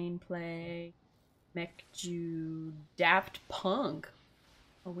 Gameplay. Mechju. Daft Punk.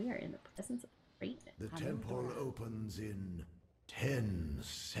 Oh, we are in the presence of greatness. The temple opens in 10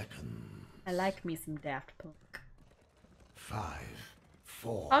 seconds. I like me some Daft Punk. 5,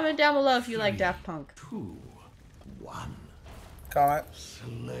 4. Comment down below if you like Daft Punk. 2, 1. Comment.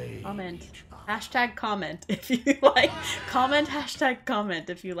 Slay. Comment. Hashtag comment if you like. Comment hashtag comment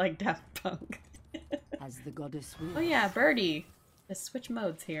if you like Daft Punk. As the goddess wills. Oh yeah, Birdie. Let's switch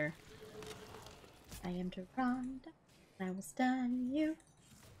modes here. I am Deronda, and I will stun you,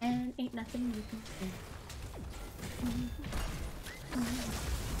 and ain't nothing you can do.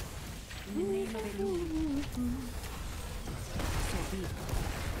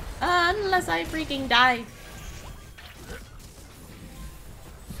 Unless I freaking die.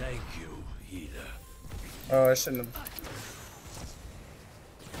 Thank you, Hida. Oh, I shouldn't have.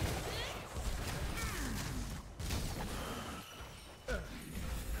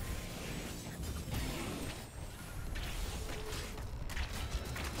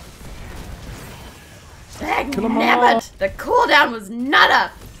 Dagnabbit! The cooldown was not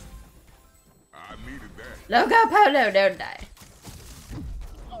up! I needed that. Logo Polo, don't die.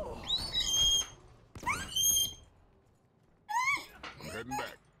 I'm heading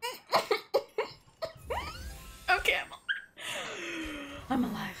back. Okay, I'm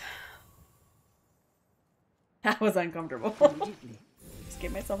alive. That was uncomfortable. Just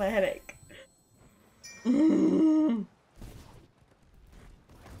gave myself a headache.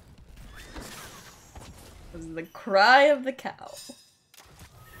 This is the cry of the cow.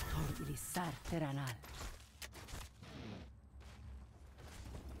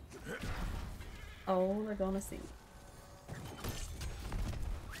 Oh, they're gonna sing.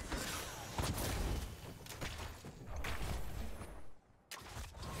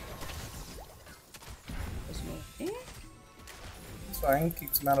 It's fine.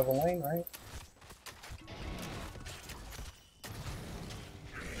 Keeps him out of the lane, right?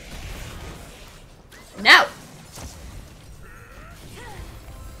 No!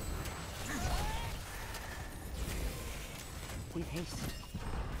 With haste.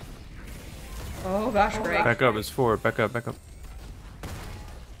 Oh gosh, Greg. Back up, it's forward. Back up, back up.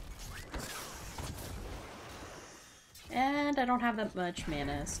 And I don't have that much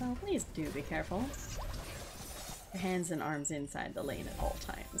mana, so please do be careful. Your hands and arms inside the lane at all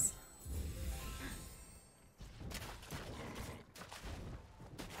times.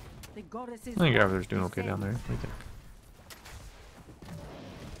 The goddess I is think wrath Avatar's doing okay down there. What do you think?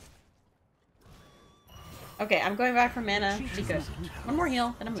 Okay, I'm going back for mana. Be good. One more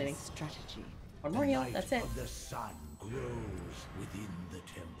heal, and I'm leaving. strategy. One more heal, that's it. The sun grows within the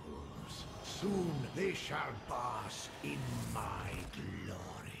temples. Soon they shall bask in my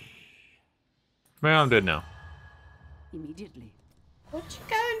glory. Well, I'm dead now. Immediately. What you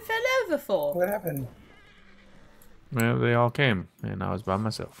going fell over for? What happened? Well, they all came, and I was by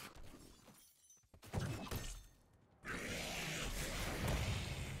myself.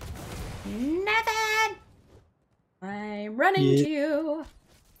 Nothing! I'm running to you.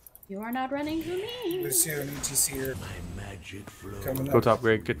 You are not running to me. Lucio and ETC are My magic flows. coming Go up. top,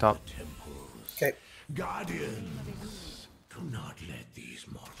 Greg. Get top. Okay. Guardians, do not let these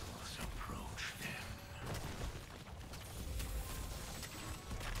mortals approach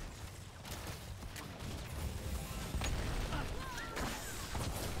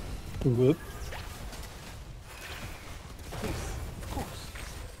them. Whoop. Yes, of course.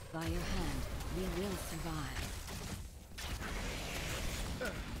 By your hand, we will survive.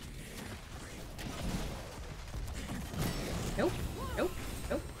 Nope, nope,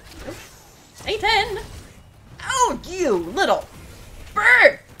 nope, nope. Satan! Oh, you little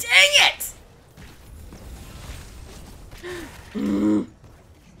bird! Dang it!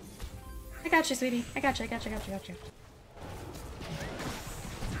 I got you, sweetie. I got you, I got you, I got you, I got you.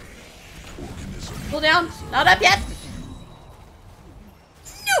 Cool down. Not up yet.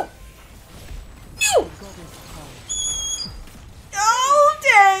 No! No! Oh,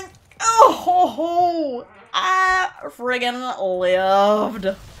 dang! Oh, ho, ho. I friggin' lived.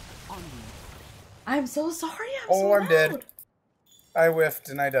 I'm so sorry. I'm so I'm dead. loud. I whiffed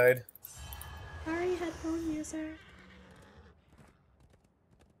and I died. Sorry, headphone user.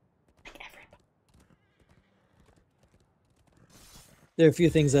 There are a few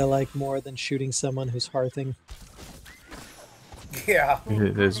things I like more than shooting someone who's hearthing. Yeah.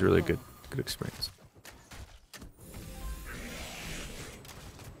 It is really good experience.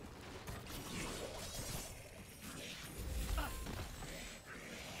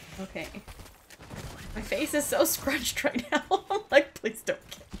 Okay. My face is so scrunched right now. I'm like, please don't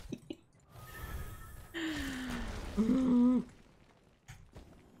kill me.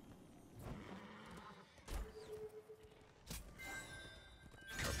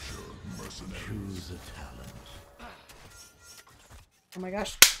 Choose a talent. Oh my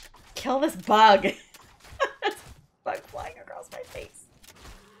gosh. Kill this bug. Bug flying across my face.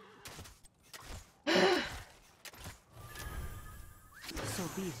 So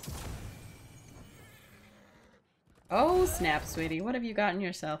be it. Oh, snap, sweetie. What have you gotten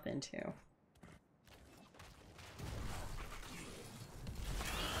yourself into?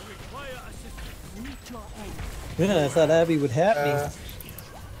 Yeah, I thought Abby would hat me.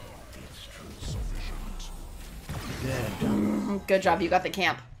 Good job, you got the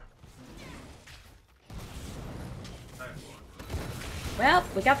camp. Well,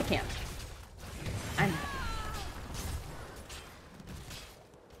 we got the camp. I'm happy.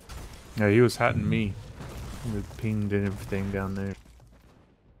 Yeah, he was hatting me. He was pinged and everything down there.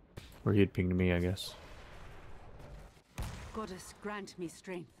 Or he had pinged me, I guess. Goddess, grant me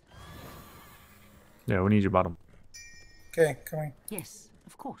strength. Yeah, we need your bottom. Okay, coming. Yes,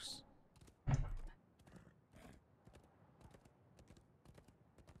 of course.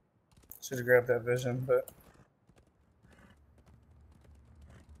 Should have grabbed that vision, but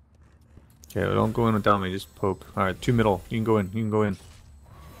Okay, well, don't go in without me, just poke. Alright, 2 middle. You can go in. You can go in.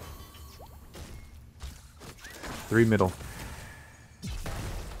 3 middle.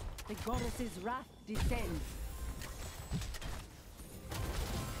 The goddess's wrath descends.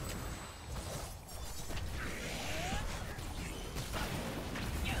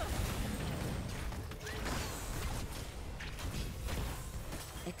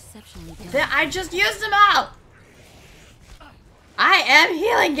 Exceptionally done. I just used them all! I am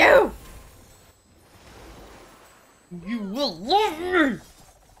healing you! You will love me!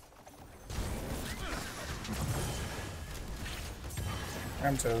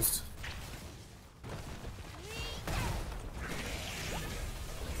 I'm toast.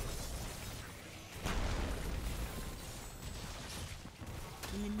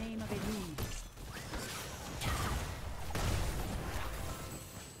 In the name of Elune.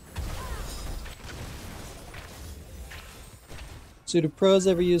 So do pros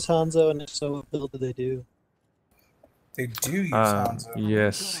ever use Hanzo, and if so, what build do they do? They do use Hanzo.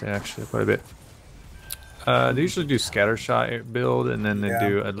 Yes, actually, quite a bit. They usually do scattershot build, and then they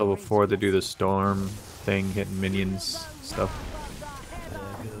do at level 4. They do the storm thing, hitting minions stuff.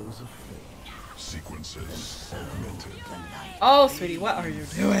 sequences. Oh, sweetie, what are you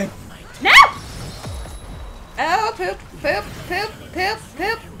doing? No! Oh, poop, poop, poop, poop,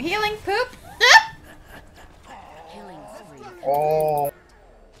 poop. Healing, poop. Oh.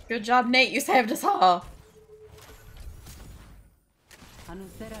 Good job, Nate. You saved us all.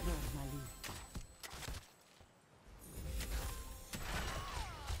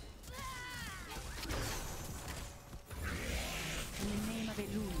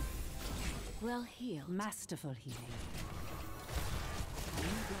 Well healed. Masterful healing.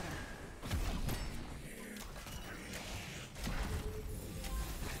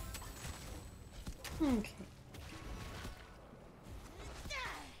 Okay.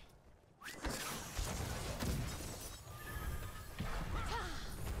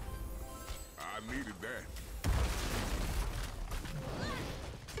 I needed that.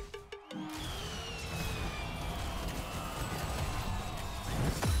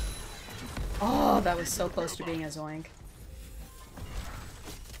 Oh, that was so close to being a zoink.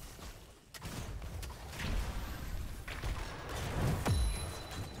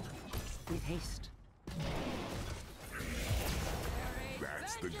 With haste.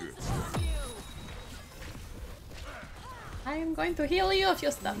 That's the good stuff. I am going to heal you if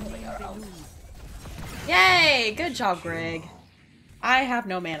you stop moving around. Yay! Good job, Greg. I have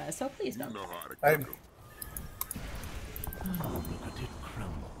no mana, so please don't. I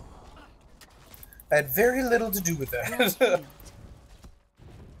had very little to do with that.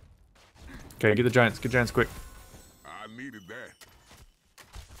 Okay, get the giants. Get giants quick. I needed that.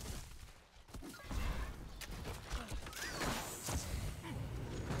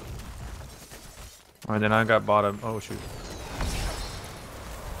 Alright, then I got bottom. Oh, shoot.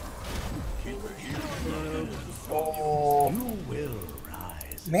 Oh.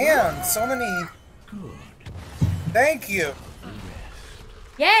 Man, so many. Thank you.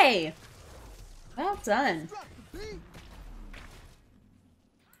 Yay! Well done. Can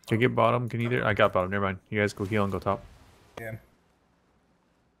I get bottom? Can either? I got bottom. Never mind. You guys go heal and go top. Yeah.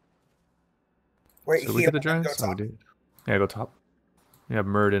 Wait, so we get the giants? Oh, we did. Yeah, go top. We have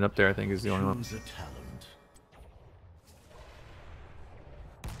Murden up there, I think, is the only one.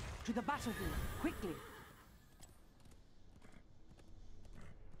 To the battlefield, quickly.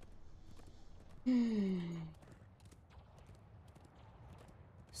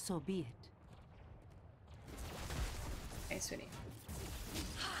 So be it. Okay, sweetie.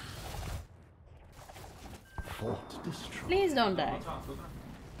 Please don't die.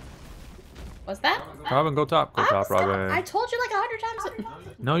 What's that? Robin, go top. Go top, Robin. I told you like 100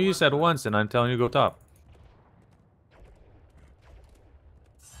 times. No, you said once, and I'm telling you go top.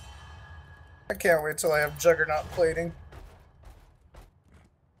 I can't wait till I have Juggernaut plating.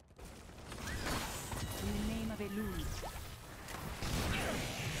 In the name of Elune.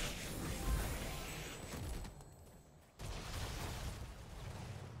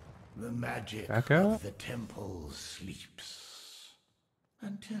 The magic Back out. of the temple sleeps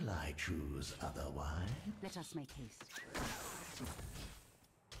until I choose otherwise. Let us make haste.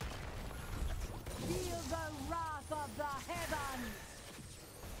 Feel the wrath of the heavens.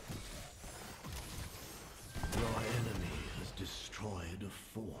 Your enemy has destroyed a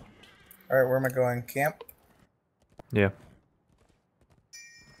fort. Alright, where am I going? Camp? Yeah.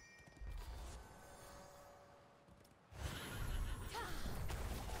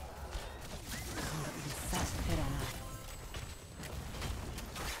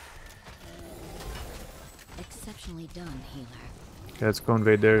 Exceptionally done, healer. Okay, let's go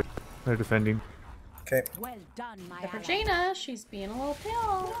invade there. They're defending. Okay. Well done, my For Jaina, she's being a little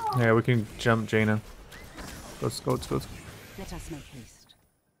pill. Yeah, we can jump Jaina. Let's go, let's go. Let's go. Let us make haste.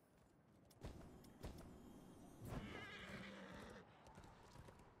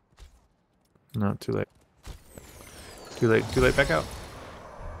 No, too late. Too late, too late. Back out.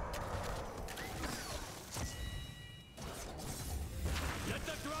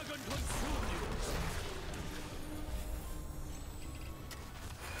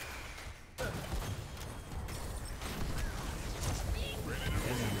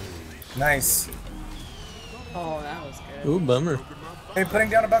 Nice. Oh, that was good. Ooh, bummer. Hey, putting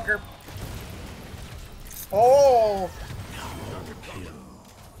down a bunker. Oh!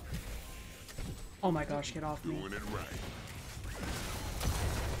 Oh my gosh, get off me.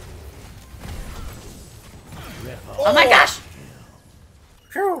 Oh my gosh!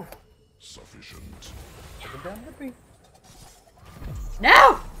 Phew! Sufficient. Put it down with me.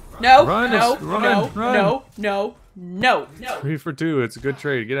 No! No! Run, no! run, no! run. No! No! No! No! 3 for 2. It's a good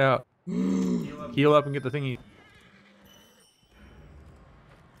trade. Get out. Heal up and get the thingy.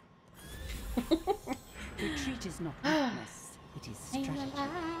 Retreat is not weakness, it is strategy.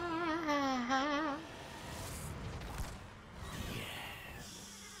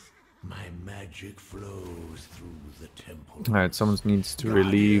 My magic flows through the temple. Alright, someone needs to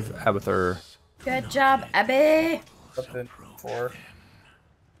relieve Abathur. Good job, Abby. Up in 4.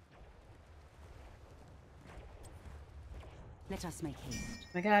 Let us make haste. Oh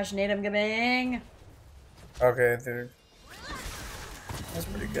my gosh, Natum Gaming. Okay, dude. That's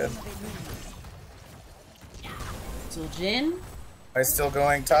pretty good. So Jin, Am I still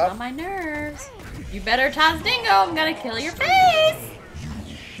going on top? my nerves. You better toss Dingo. I'm gonna kill your face.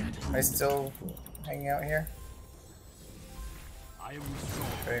 Am I still hanging out here?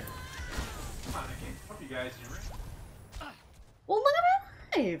 Okay. Well, look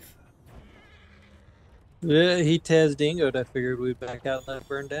at my life. Yeah, he Taz dingoed. I figured we'd back out and let it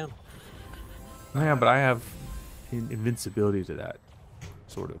burn down. Yeah, but I have invincibility to that,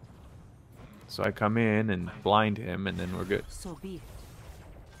 sort of. So I come in and blind him, and then we're good. So be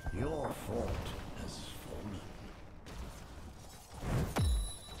it. Your fort has fallen.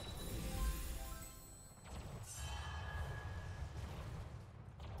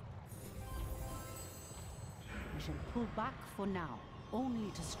 We shall pull back for now,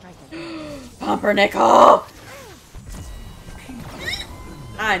 only to strike again. Pumpernickel.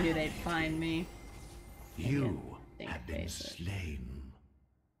 I knew they'd find me. You Think have been faces. slain.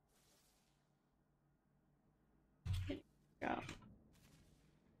 Go.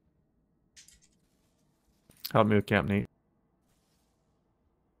 Help me with Camp Nate.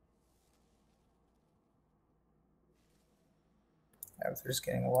 Abathur's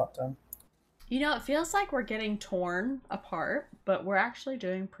getting a lot done. You know, it feels like we're getting torn apart, but we're actually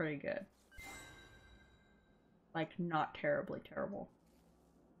doing pretty good. Like, not terribly terrible.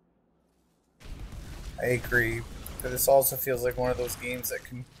 I agree. But this also feels like one of those games that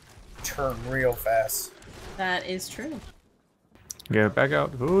can turn real fast. That is true. Get it back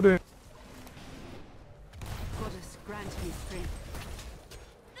out. Hold it. Goddess, grant me strength.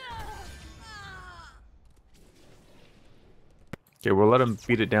 Okay, we'll let him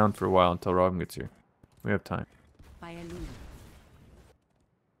beat it down for a while until Robin gets here. We have time. By a luna.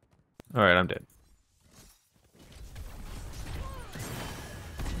 Alright, I'm dead.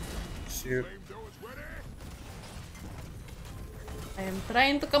 Shoot. I am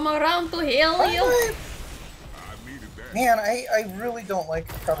trying to come around to heal you. Man, I really don't like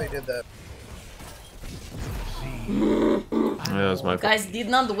how they did that. That was my You guys did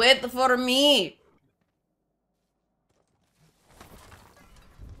not wait for me.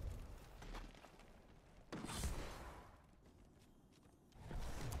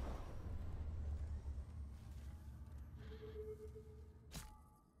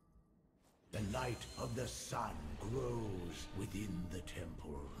 The light of the sun grows within the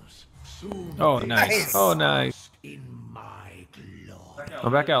temples. Soon Oh, they nice. shall Oh, nice. bask in my glory.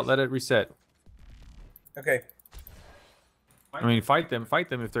 I'm back out. Let it reset. Okay. I mean, fight them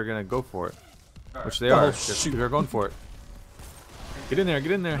if they're gonna go for it, which they Oh, are. shoot. They're going for it. Get in there.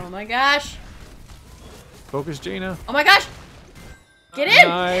 Get in there. Oh my gosh. Focus, Jaina. Oh my gosh. Get in.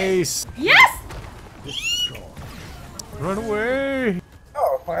 Nice. Yes. Run away.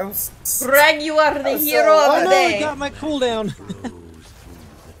 Oh, I was. Greg, you are the was so hero of Oh the no, I day. got my cooldown.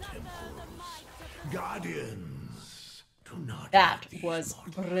 Guardians, do not That let these was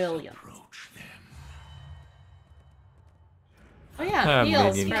mortals brilliant. approach them. Oh yeah,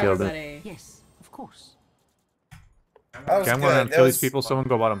 heals Minion for killed it. everybody. Yes, of course. That was Okay, I'm good. going to That kill was- these people. Someone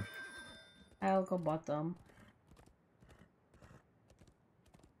go bottom. I'll go bottom.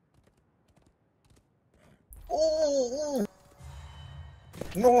 Oh,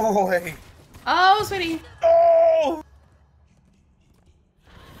 no way. Oh, sweetie. Oh.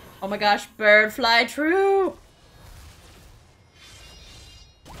 Oh my gosh, bird fly true.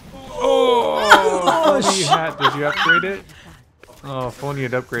 Oh, did you upgrade it? Oh, if only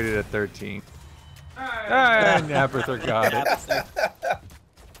you'd upgraded at 13. And Abathur got it.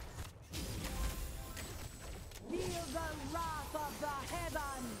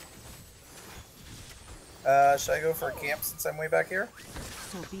 Should I go for a camp since I'm way back here?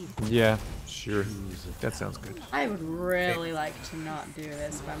 So be it. Yeah, sure. That sounds good. I would really like to not do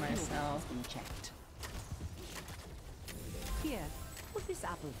this by myself. Been checked. Here, put this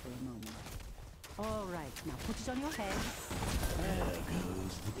apple for a moment. All right, now put it on your head.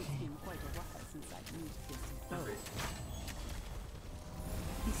 It's been quite a while since I've used this bow.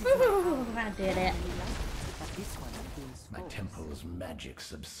 This is Woohoo, I did it. but this one feels My false. temple's magic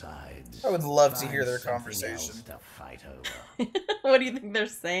subsides. I would love to Find hear their something conversation. else to fight over. What do you think they're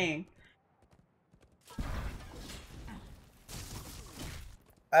saying?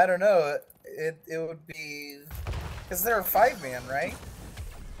 I don't know. It would be because they're a 5-man, right?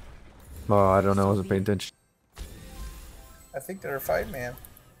 Oh, I don't know. I wasn't paying attention. I think they're a 5-man.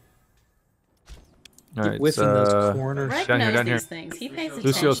 All right, whiffing those corners. Rick down here, knows down here. these things. He pays attention.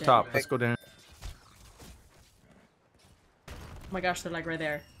 Lucio's top. Let's go down. Oh my gosh, they're like right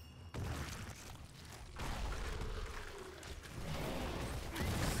there.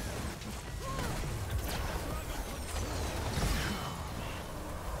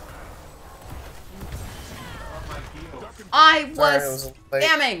 I was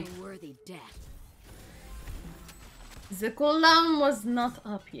spamming. Worthy death. The cooldown was not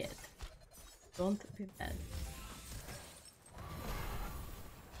up yet. Don't be bad.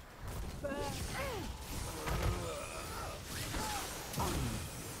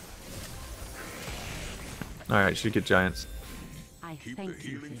 Alright, should get giants. I thank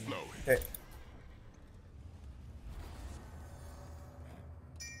you. Okay.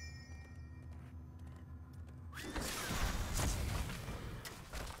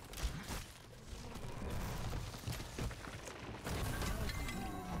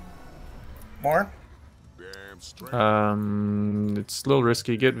 More? It's a little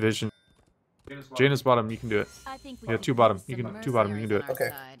risky. Get vision. Jaina's bottom. You can do it. Yeah, 2 bottom. You can 2 bottom. You can do it.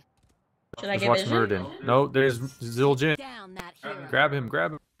 Okay. Should I Just get watch vision? Murden. No, there's Ziljin. Grab him.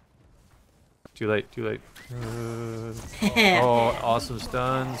 Grab him. Too late. Too late. Oh, awesome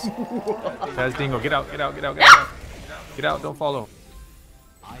stuns. Taz Dingo, get out. Get out. Get out. Get out. Get out. Don't follow.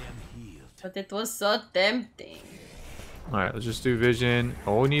 But it was so tempting. Alright, let's just do vision.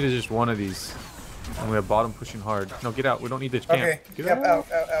 All we need is just one of these. And we have bottom pushing hard. No, get out. We don't need this camp. Okay. Get Yep,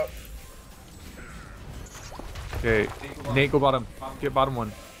 out. out. Okay, Nate, go bottom. Get bottom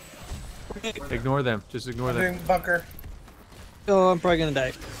one. Ignore them. Just ignore I'm them. doing bunker. Oh, I'm probably gonna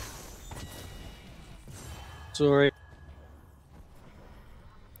die. Sorry.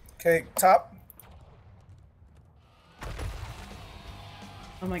 Okay, top.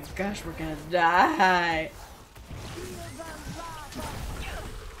 Oh my gosh, we're gonna die.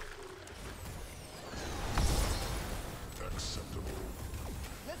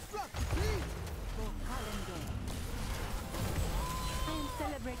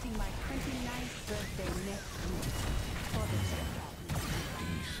 Celebrating my 29th birthday next week.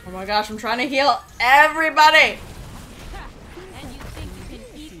 Oh my gosh, I'm trying to heal everybody. And you think you can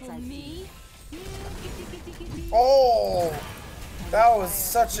equal me? Oh! That was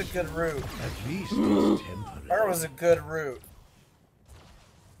such a good route. At least it's temporary. That was a good route.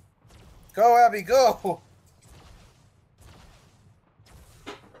 Go, Abby, go!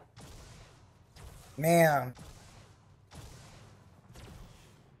 Man.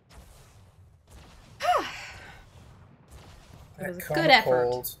 It was a That good cone effort.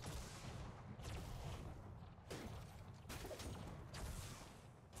 cold.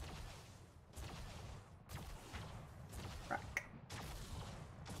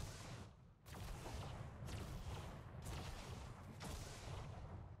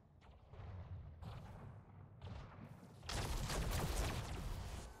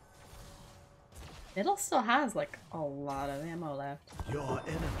 It still has like a lot of ammo left. Your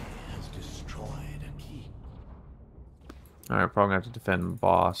enemy has destroyed a keep. Alright, probably gonna have to defend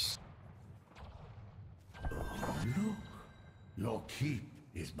boss. Look, your keep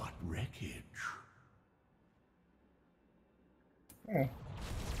is but wreckage.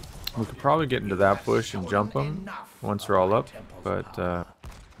 We could probably get into that bush and jump them once we're all up, but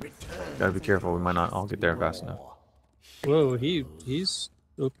gotta be careful. We might not all get there fast enough. Whoa, he's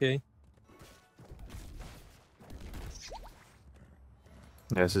okay.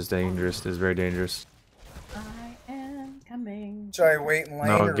 Yeah, this is dangerous. This is very dangerous. I am coming. Should I wait in lane?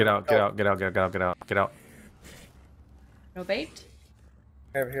 No, or- get out, get out, get out, get out, get out, get out. No bait?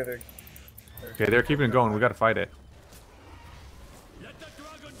 Over here, they're... Okay, they're keeping it going. We gotta fight it.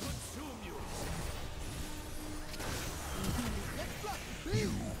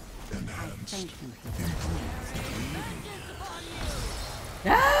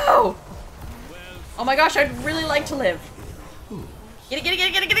 No! Oh my gosh, I'd really like to live. Get it, get it, get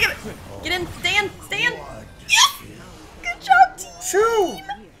it, get it, get it, get it! Get in, stay in, stay in! Yes! Good job, team! Shoo!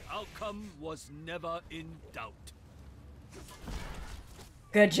 Outcome was never in doubt.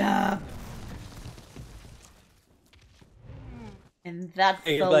 Good job. And that's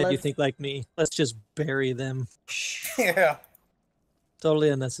Hey, the I'm glad you list. think like me. Let's just bury them. Yeah. Totally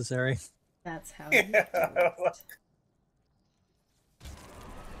unnecessary. That's how. Yeah.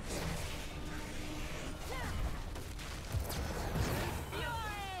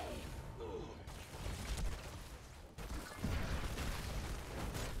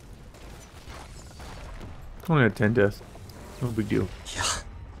 Only had 10 deaths. No big deal. Yeah.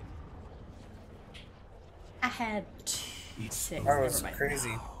 I had 6. That was Never mind.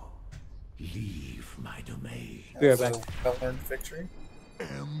 crazy. Leave my domain. Be right back. Well-earned victory.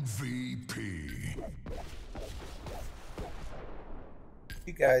 MVP.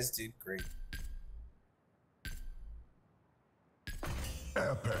 You guys did great.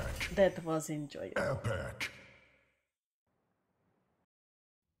 Epic. That was enjoyable. Epic.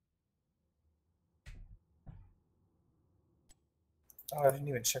 Oh, I didn't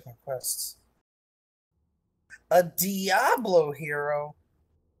even check my quests. A Diablo hero?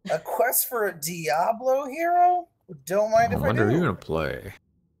 A quest for a Diablo hero? Don't mind I if I wonder do. who you're gonna play.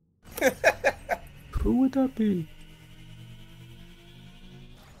 Who would that be?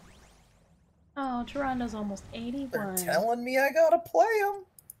 Oh, Gerondo's almost 81. They're telling me I gotta play him.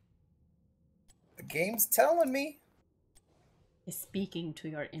 The game's telling me. Is speaking to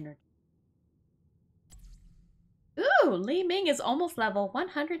your inner. Ooh, Li Ming is almost level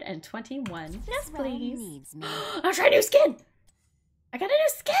 121. Yes, please. I'll try a new skin. I got a new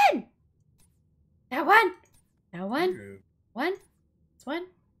skin. That one. That one. Ooh. One. This one.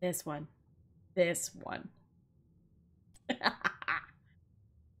 This one. This one.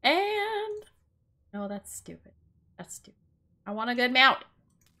 And no, that's stupid. That's stupid. I want a good mount.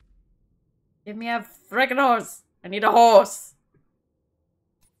 Give me a frickin' horse. I need a horse.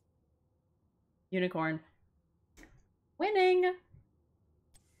 Unicorn. Winning.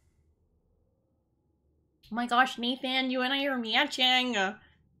 Oh my gosh, Nathan, you and I are matching. That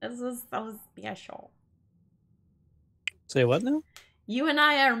was special. Say what now? You and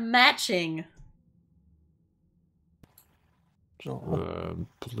I are matching.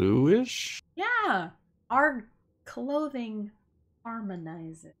 Bluish? Yeah. Our clothing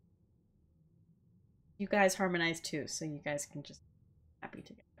harmonizes. You guys harmonize too, so you guys can just be happy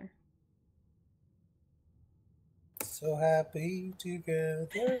together. So happy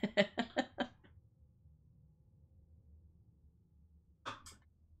together.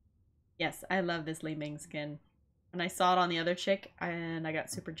 Yes, I love this Li Ming skin. When I saw it on the other chick and I got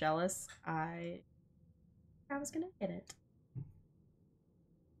super jealous, I was gonna get it.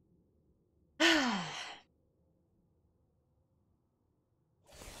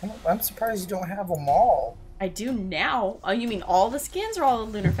 I'm surprised you don't have them all. I do now. Oh, you mean all the skins or all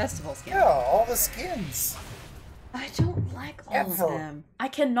the Lunar Festival skins? Yeah, all the skins. I don't like all of them. I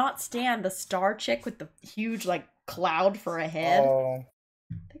cannot stand the star chick with the huge, like, cloud for a head. Oh,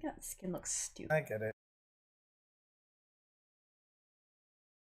 I think that skin looks stupid. I get it.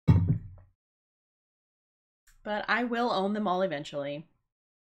 But I will own them all eventually.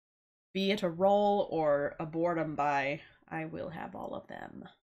 Be it a roll or a boredom buy, I will have all of them.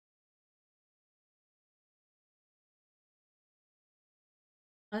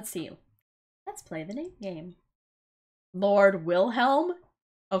 Let's see. Let's play the name game. Lord Wilhelm?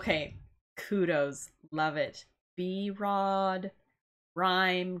 Okay, kudos. Love it. B-Rod,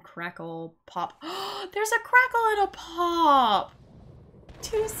 Rhyme, Crackle, Pop. There's a Crackle and a Pop!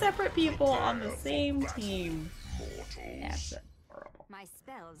 Two separate people on the same team. That's adorable. My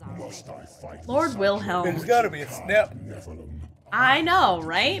spells are ready. Lord Wilhelm. There's gotta be a snap. I know,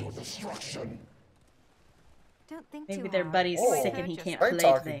 right? Don't think Maybe too their hard. buddy's Oh, sick and he can't right play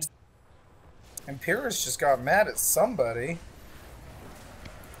talking. today. And Pyrrhus just got mad at somebody.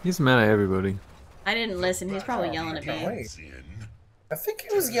 He's mad at everybody. I didn't listen. He's probably yelling at me. Wait. I think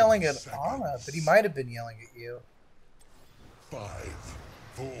he was yelling at Anna, but he might have been yelling at you. 5,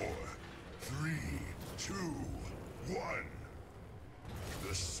 4, 3, 2, 1.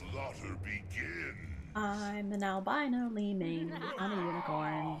 The slaughter begins. I'm an albino Li Ming on a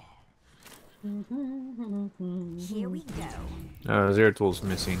unicorn. Here we go. Zeratul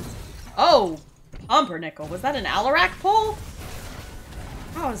missing. Oh! Pumpernickel. Was that an Alarak pull?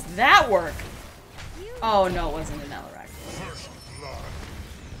 How does that work? Oh, no, it wasn't an Alarak pull.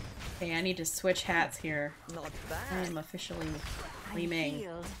 Okay, I need to switch hats here. I am officially Li Ming.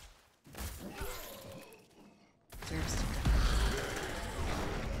 Deserves to die.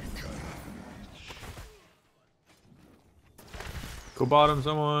 Go bottom,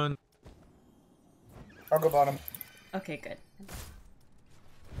 someone. I'll go bottom. Okay, good.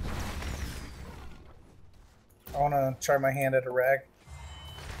 I wanna try my hand at a rag.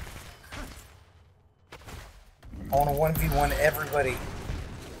 I wanna 1v1 everybody.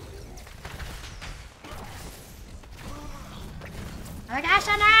 Oh my gosh,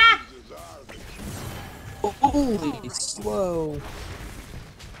 Anna! Holy slow.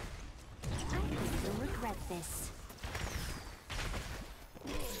 I think you'll regret this.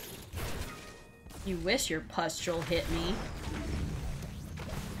 You wish your pustule hit me.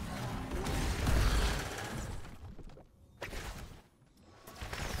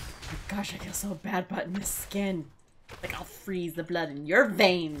 Gosh, I feel so bad butting this skin. Like I'll freeze the blood in your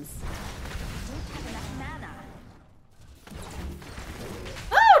veins.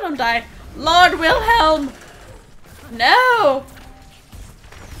 die. Lord Wilhelm! No!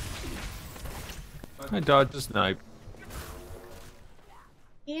 I dodged a snipe.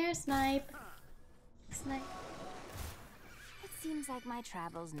 Here, snipe. Snipe. It seems like my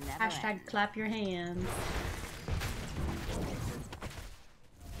travels never Hashtag end. clap your hands.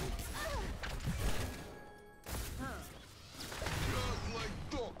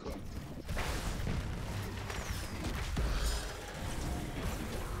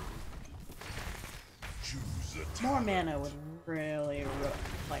 More mana would really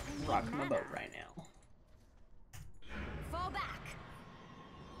rock my boat right now. Fall back.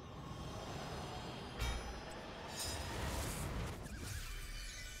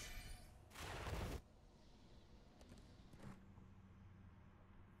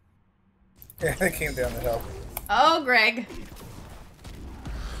 Yeah, they came down to help. Oh, Greg.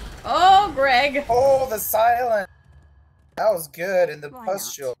 Oh, Greg. Oh, the silent. That was good in the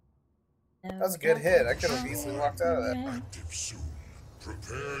pustule. That was a good hit. I could have easily walked out of that. Active soon.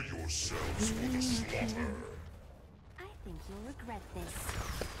 Prepare yourselves for the slaughter. I think you'll regret this.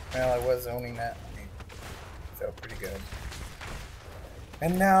 Well, I was owning that. Felt pretty good.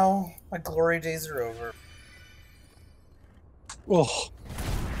 And now, my glory days are over. Oh.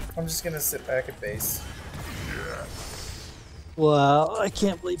 I'm just gonna sit back at base. Wow, I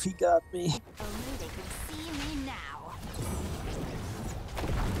can't believe he got me. Only they could see me now.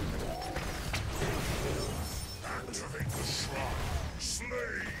 Activate the shrine. Slay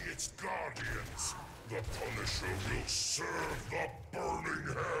its guardians. The Punisher will serve the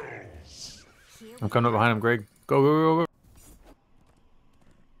burning hells. I'm coming up behind him, Greg. Go, go, go, go.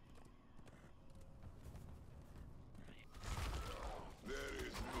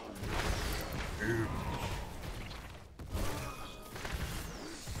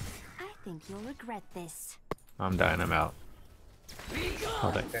 I think you'll regret this. I'm dying. I'm out.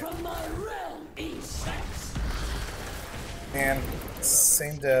 Oh, Man,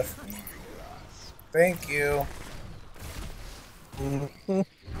 same death. Thank you.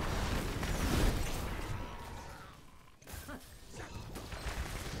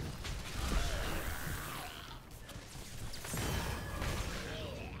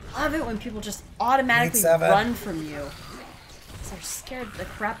 Love it when people just automatically run from you. They're scared the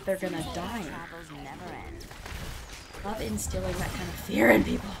crap they're gonna die. Travels never end. Love instilling that kind of fear in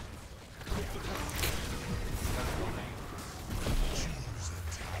people.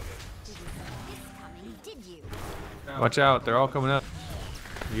 Did you? Watch out, they're all coming up.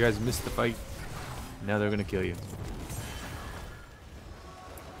 You guys missed the fight. Now they're gonna kill you.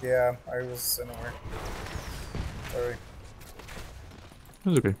 Yeah, I was unaware. Sorry.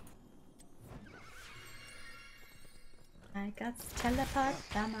 That's okay. I got teleport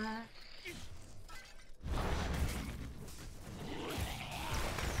dama.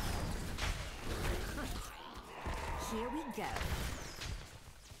 Here we go.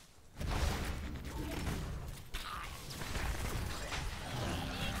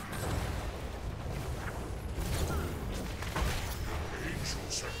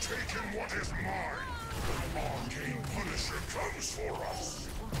 Angels have taken what is mine. Arcane Punisher comes for us.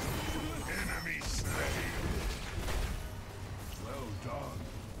 Enemy slain. Well done.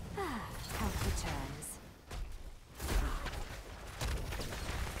 Health returns.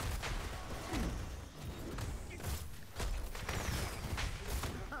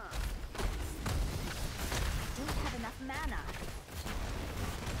 Don't have enough mana.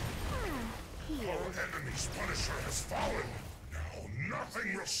 Our enemy's Punisher has fallen. Now nothing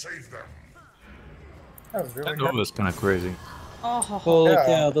will save them. That was really That Nova's kind of crazy. Oh, Holy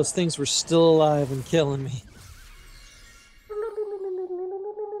cow, those things were still alive and killing me.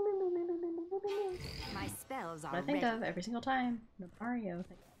 My spells are what I think ready. of every single time. The Mario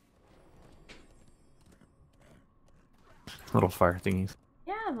thing. Little fire thingies.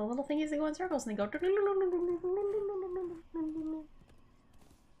 Yeah, the little thingies that go in circles and they go.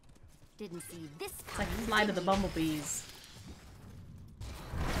 Didn't see this. It's like fly to the bumblebees.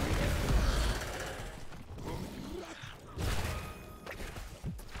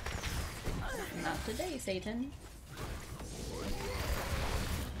 Not today, Satan.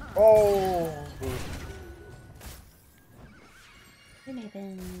 Oh. Hey,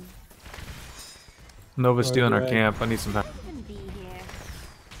 Nathan. Nova's stealing our Greg. camp. I need some help. Couldn't be here.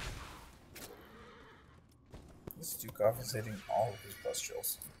 This Duke-off is hitting all of his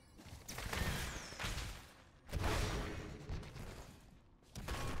pustules.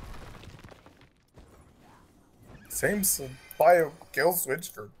 Same bio kill switch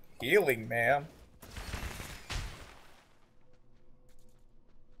for healing, man.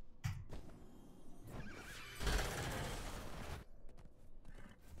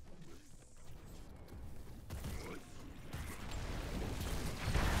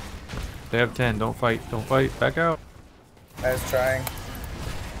 They have 10. Don't fight. Don't fight. Back out. I was trying.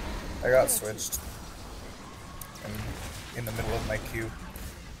 I got switched. I'm in the middle of my queue.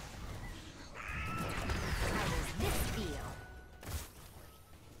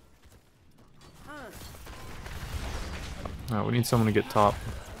 Alright, we need someone to get top.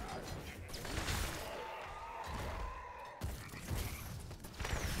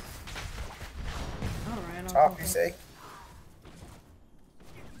 Alright, Top, you say?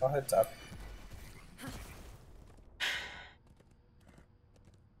 I'll head top.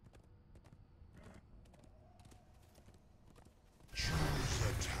 Choose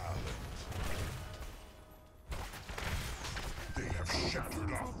a talent. They have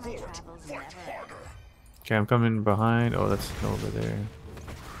shattered our fort. Fight harder. Okay, I'm coming behind. Oh, that's over there.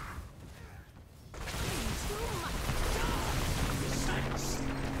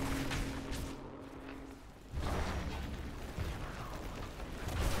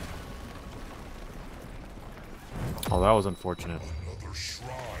 Oh, that was unfortunate. Another shrine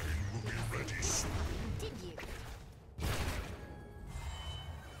will be ready soon. Did you?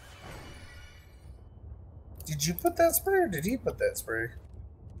 Did you put that spray or did he put that spray?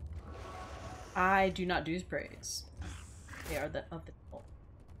 I do not do sprays. They are of the devil.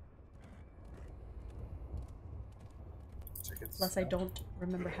 Unless I don't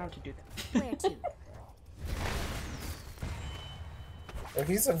remember how to do them. Where to? Well,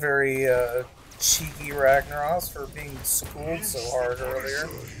 he's a very cheeky Ragnaros for being schooled so hard earlier.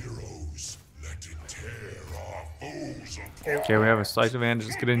 Okay, we have a slice advantage.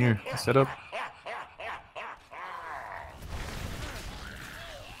 Let's get in here. Set up.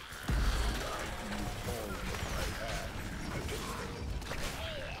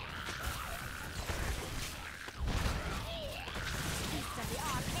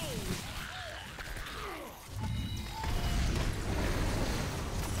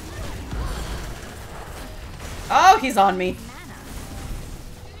 Oh, he's on me.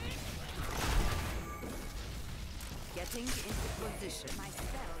 Getting into position. My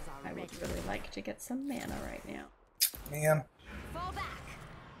spells are I would really like to get some mana right now. Man. Fall back.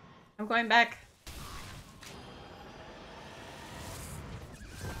 I'm going back.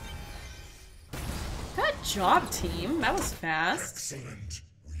 Good job, team. That was fast. Excellent.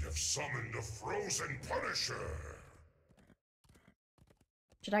 We have summoned a frozen Punisher.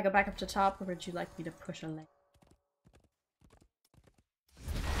 Should I go back up to top, or would you like me to push a lane?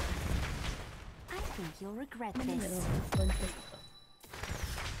 I think you'll regret I'm in the this. middle of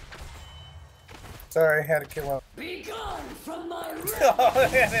Sorry, I had to kill him. Be gone from my and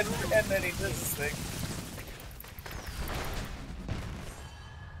then he does this thing.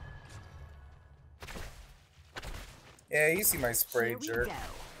 Yeah, you see my spray, jerk.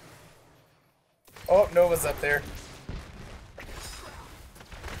 Oh, Nova's up there.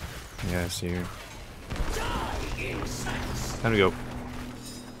 Yeah, I see her. Time to go.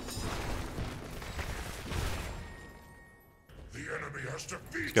 The enemy has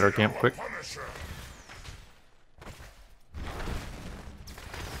defeated Let's get our camp quick. Punisher.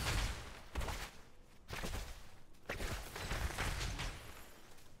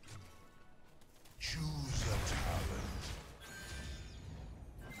 Choose a talent.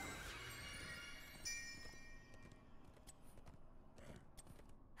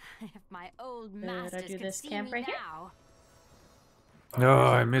 If my old Did I masters do could this see camp me right here? now. No,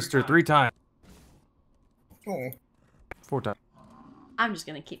 I missed her 3 times. Oh. 4 times. I'm just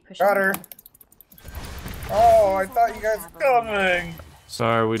gonna keep pushing. Got her. Oh, I thought you guys were coming.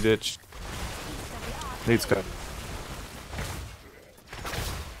 Sorry, we ditched. Nate's got.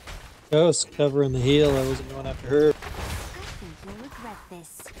 Ghost covering the heel. I wasn't going after her. I think you'll regret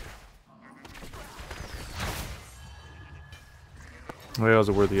this. Well, that was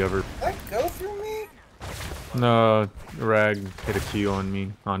a worthy effort. Did that go through me? No, Rag hit a Q on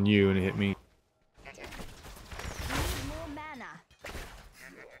me, on you, and it hit me. Need more mana.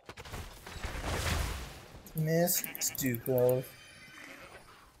 Miss Stuko.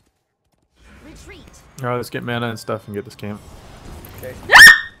 Retreat. Alright, let's get mana and stuff and get this camp. Okay.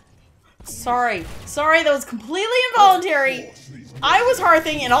 Sorry. Sorry, that was completely involuntary. I was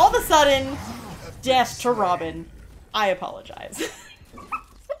hearthing and all of a sudden, death to Robin. I apologize.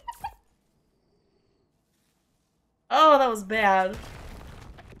 Oh, that was bad.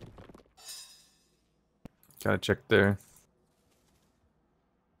 Gotta check there.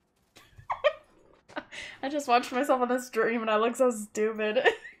 I just watched myself on the stream and I look so stupid.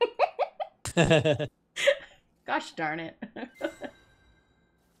 Gosh darn it.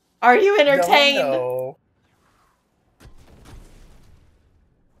 Are you entertained? No.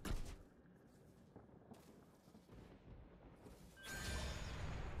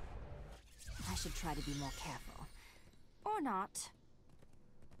 more careful. Or not.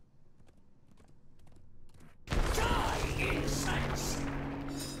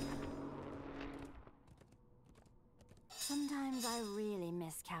 Sometimes I really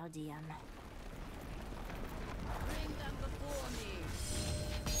miss Caldeum. Bring them before me.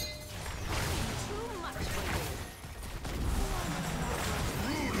 Too much for you.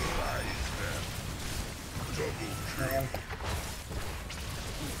 Brutalize them. Double kill.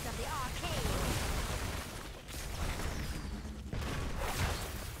 Piece of the arcade.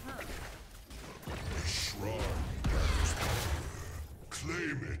 A shrine gathers power.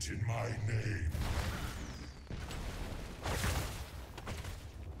 Claim it in my name.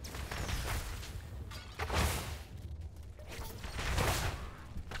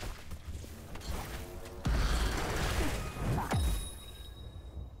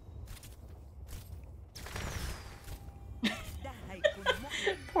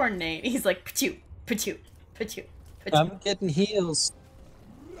 Poor Nate. He's like, pachoo, pachoo, pachoo, pachoo. I'm getting heals.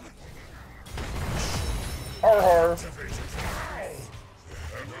 Har. The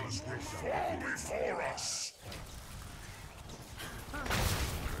heavens will fall before us.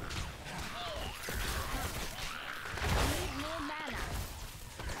 Need more mana.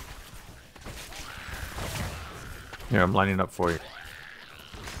 Here, I'm lining up for you.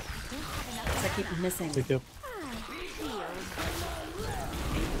 I keep missing. Pick up.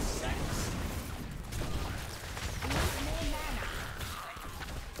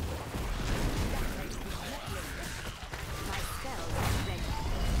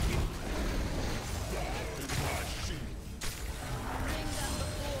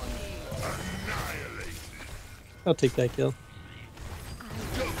 I'll take that kill.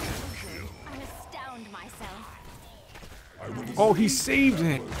 I astound myself. Oh, he saved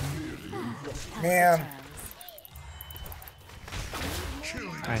it. Man.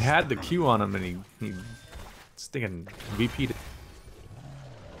 I had the Q on him and he sticking VP'd it.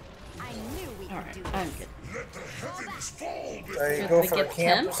 I knew we could Alright, do I'm this. good. Let the heavens fall before You Should go we for a get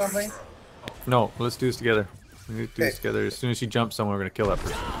camp or temps? something? No, let's do this together. We need to do this together. As soon as she jumps somewhere, we're gonna kill that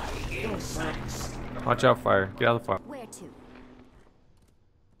person. Watch out, fire. Get out of the fire. Where to?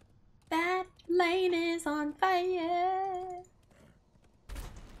 That lane is on fire.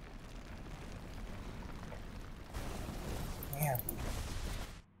 Man.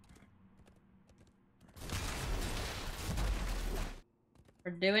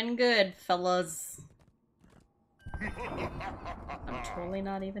 We're doing good, fellas. I'm totally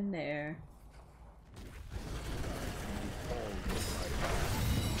not even there.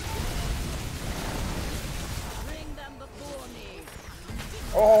 Bring them before me.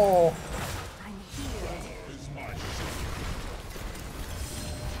 Oh. I'm healed.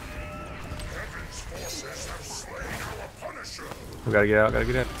 Heaven's forces have slain our Punisher. We gotta get out, gotta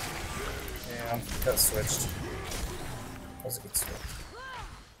get out. Yeah, got switched. That was a good switch.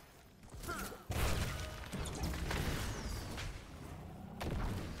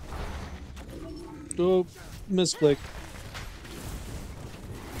 Oh, misclick.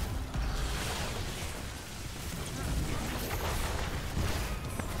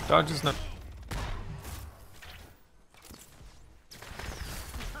 Dodge is not.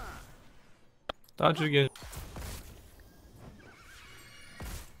 Dodge it again.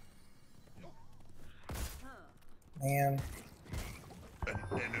 Man. An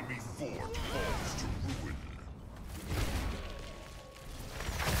enemy fort falls to ruin.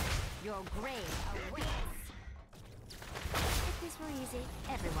 Your grave awaits. If this were easy,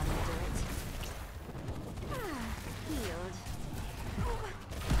 everyone would do it. Healed.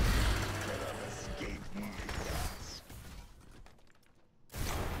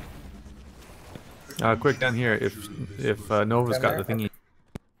 Quick down here. If Nova's got the thingy,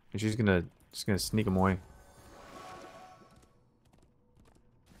 she's gonna sneak him away.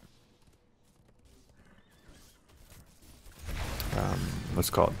 What's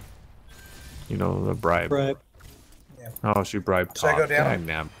it called? You know, the bribe. Bribe. Yeah. Oh, she bribed Should I Top. go down? Dang,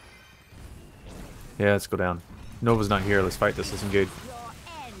 damn. Yeah, let's go down. Nova's not here. Let's fight this. Let's engage. Your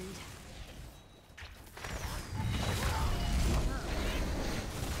end.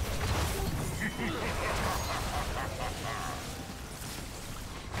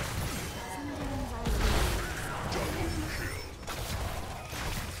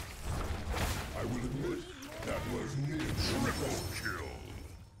 I will admit, that was near triple kill.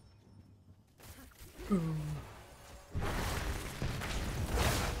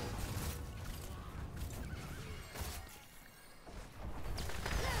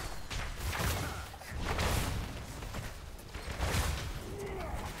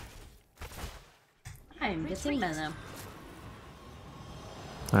 I'm getting mana.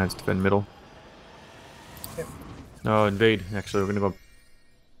 Alright, let's defend middle. No, invade. Actually, we're gonna go.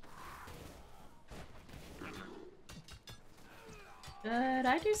 Did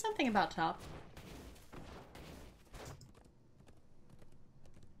I do something about top?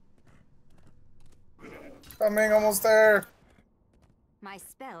 Coming, almost there. My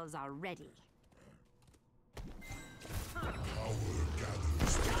spells are ready.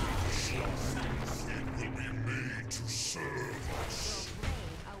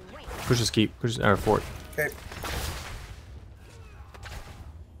 Push his keep. Push our fort. Okay.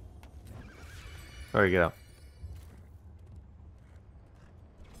 Alright, get out.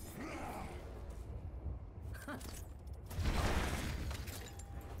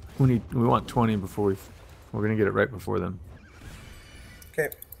 We want 20 before we're gonna get it right before them. Okay.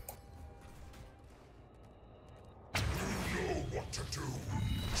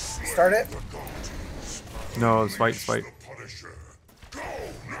 Start it. No, it's fight, fight.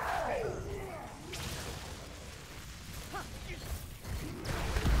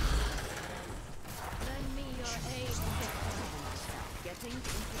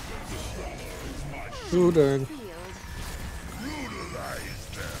 Oh darn.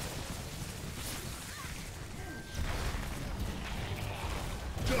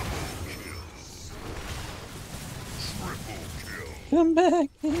 Come back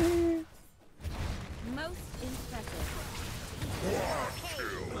here. Most impressive.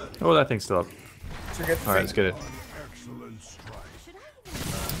 Oh, that thing's still up. Alright, let's get it.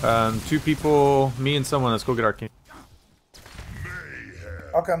 Two people, me and someone, let's go get our king.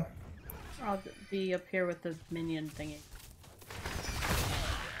 I'll come. I'll be up here with the minion thingy.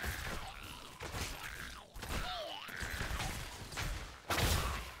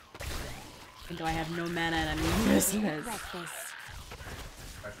 Even though I have no mana and I'm useless.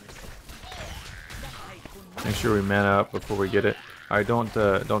 Make sure we mana up before we get it. Alright,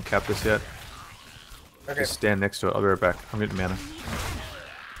 don't cap this yet. Okay. Just stand next to it. I'll be right back. I'm getting mana.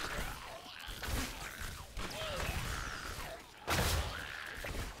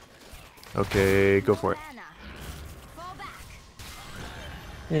 Okay, go for it.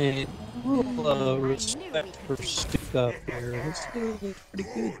 Hey, respect for stick up here. This is pretty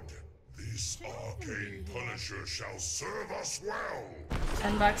good. This arcane punisher shall serve us well.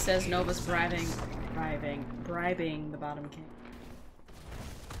 $10 says Nova's bribing the bottom king.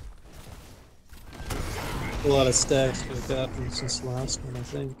 A lot of stacks we've gotten since the last one, I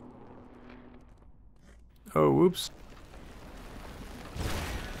think. Oh, whoops.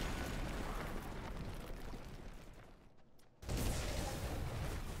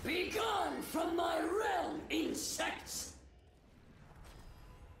 Be gone from my realm, insects!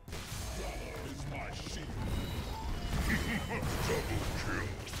 Is my shield. Double kill.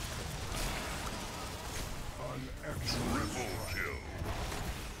 Triple kill.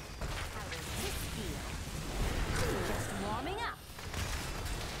 Just warming up.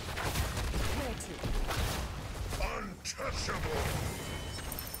 Where to? Untouchable.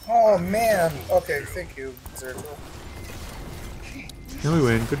 Oh man. Okay, thank you, Zerto. Then we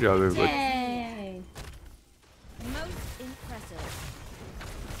win. Good job, everybody. Yay! Most impressive.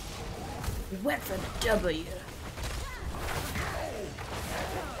 We went for the W.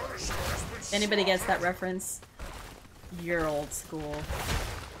 Anybody gets that reference? You're old school.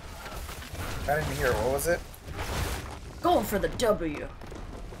 I didn't hear. What was it? Going for the W.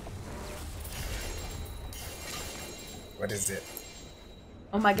 What is it?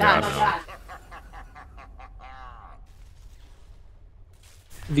 Oh my god.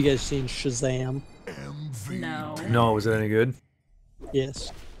 Have you guys seen Shazam? No. No, was it any good?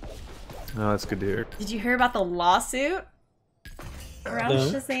 Yes. No, that's good to hear. Did you hear about the lawsuit around No.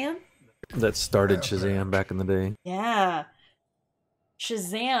 Shazam? That started Shazam back in the day. Yeah.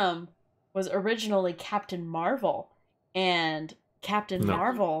 Shazam was originally Captain Marvel, and Captain No.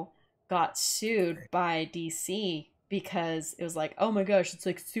 Marvel got sued by DC because it was like, oh my gosh, it's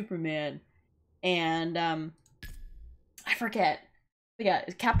like Superman. And I forget. But yeah,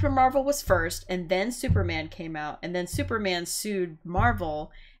 Captain Marvel was first, and then Superman came out, and then Superman sued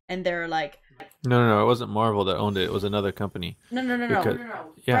Marvel, and they're like, No, it wasn't Marvel that owned it. It was another company. No.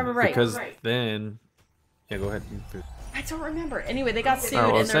 Yeah, Right. because then... Yeah, go ahead. I don't remember. Anyway, they got sued,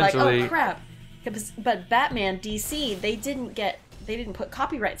 well, and they're like, essentially- "Oh crap!" But Batman, DC, they didn't put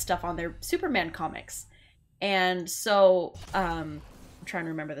copyright stuff on their Superman comics, and so I'm trying to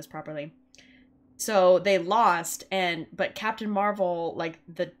remember this properly. So they lost, but Captain Marvel, like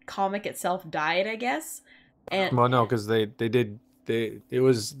the comic itself, died, I guess. And Well, no, because it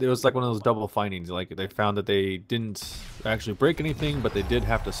was like one of those double findings. Like they found that they didn't actually break anything, but they did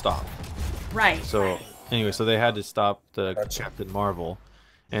have to stop. right, So anyway, so they had to stop the Captain Marvel,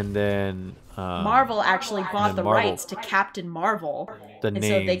 And then Marvel actually bought the Marvel, rights to Captain Marvel, the and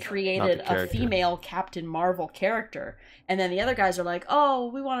name, so they not created the a character. female Captain Marvel character. And then the other guys are like, "Oh,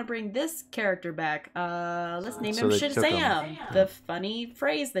 we want to bring this character back. Let's name So him they took him. Shazam." The funny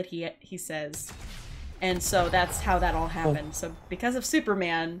phrase that he says. And so that's how that all happened. So because of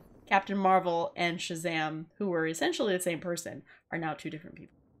Superman, Captain Marvel and Shazam, who were essentially the same person, are now two different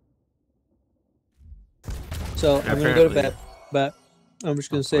people. So I'm gonna go to Apparently. bed, but I'm just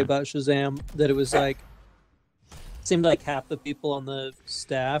gonna say about Shazam that it was like seemed like half the people on the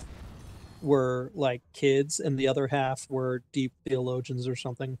staff were like kids and the other half were deep theologians or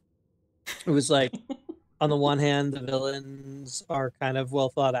something. It was like on the one hand the villains are kind of well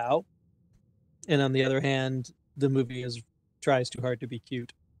thought out, and on the other hand the movie tries too hard to be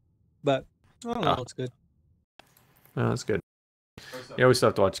cute. But I don't know, it's good. Oh, that's good. Yeah, we still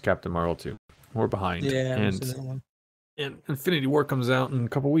have to watch Captain Marvel too. We're behind. Yeah, I haven't and seen that one. Infinity War comes out in a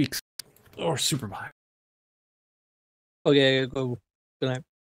couple weeks. Or super behind. Okay, I gotta go. Good night.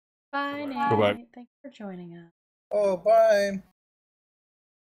 Bye, Nate. Bye-bye. Thanks for joining us. Oh, bye.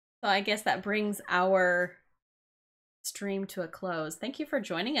 So I guess that brings our stream to a close. Thank you for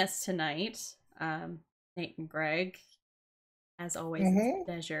joining us tonight, Nate and Greg. As always, it's a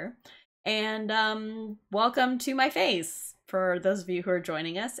pleasure. And welcome to my face for those of you who are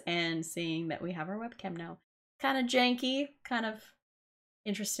joining us and seeing that we have our webcam now. Kind of janky, kind of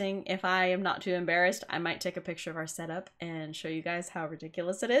interesting. If I am not too embarrassed, I might take a picture of our setup and show you guys how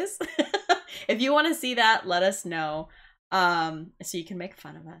ridiculous it is. If you want to see that, let us know, so you can make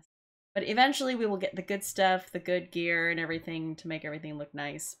fun of us. But eventually we will get the good stuff, the good gear and everything to make everything look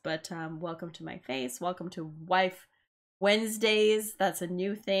nice. But welcome to my face. Welcome to Wife Wednesdays. That's a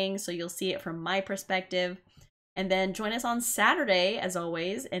new thing, so you'll see it from my perspective. And then join us on Saturday, as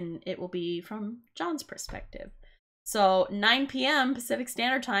always, and it will be from John's perspective. So 9 p.m. Pacific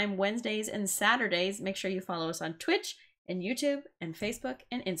Standard Time, Wednesdays and Saturdays. Make sure you follow us on Twitch and YouTube and Facebook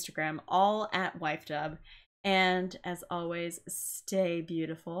and Instagram, all at WifeDub. And as always, stay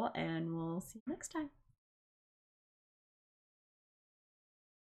beautiful, and we'll see you next time.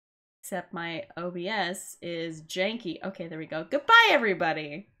 Except my OBS is janky. Okay, there we go. Goodbye,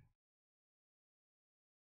 everybody.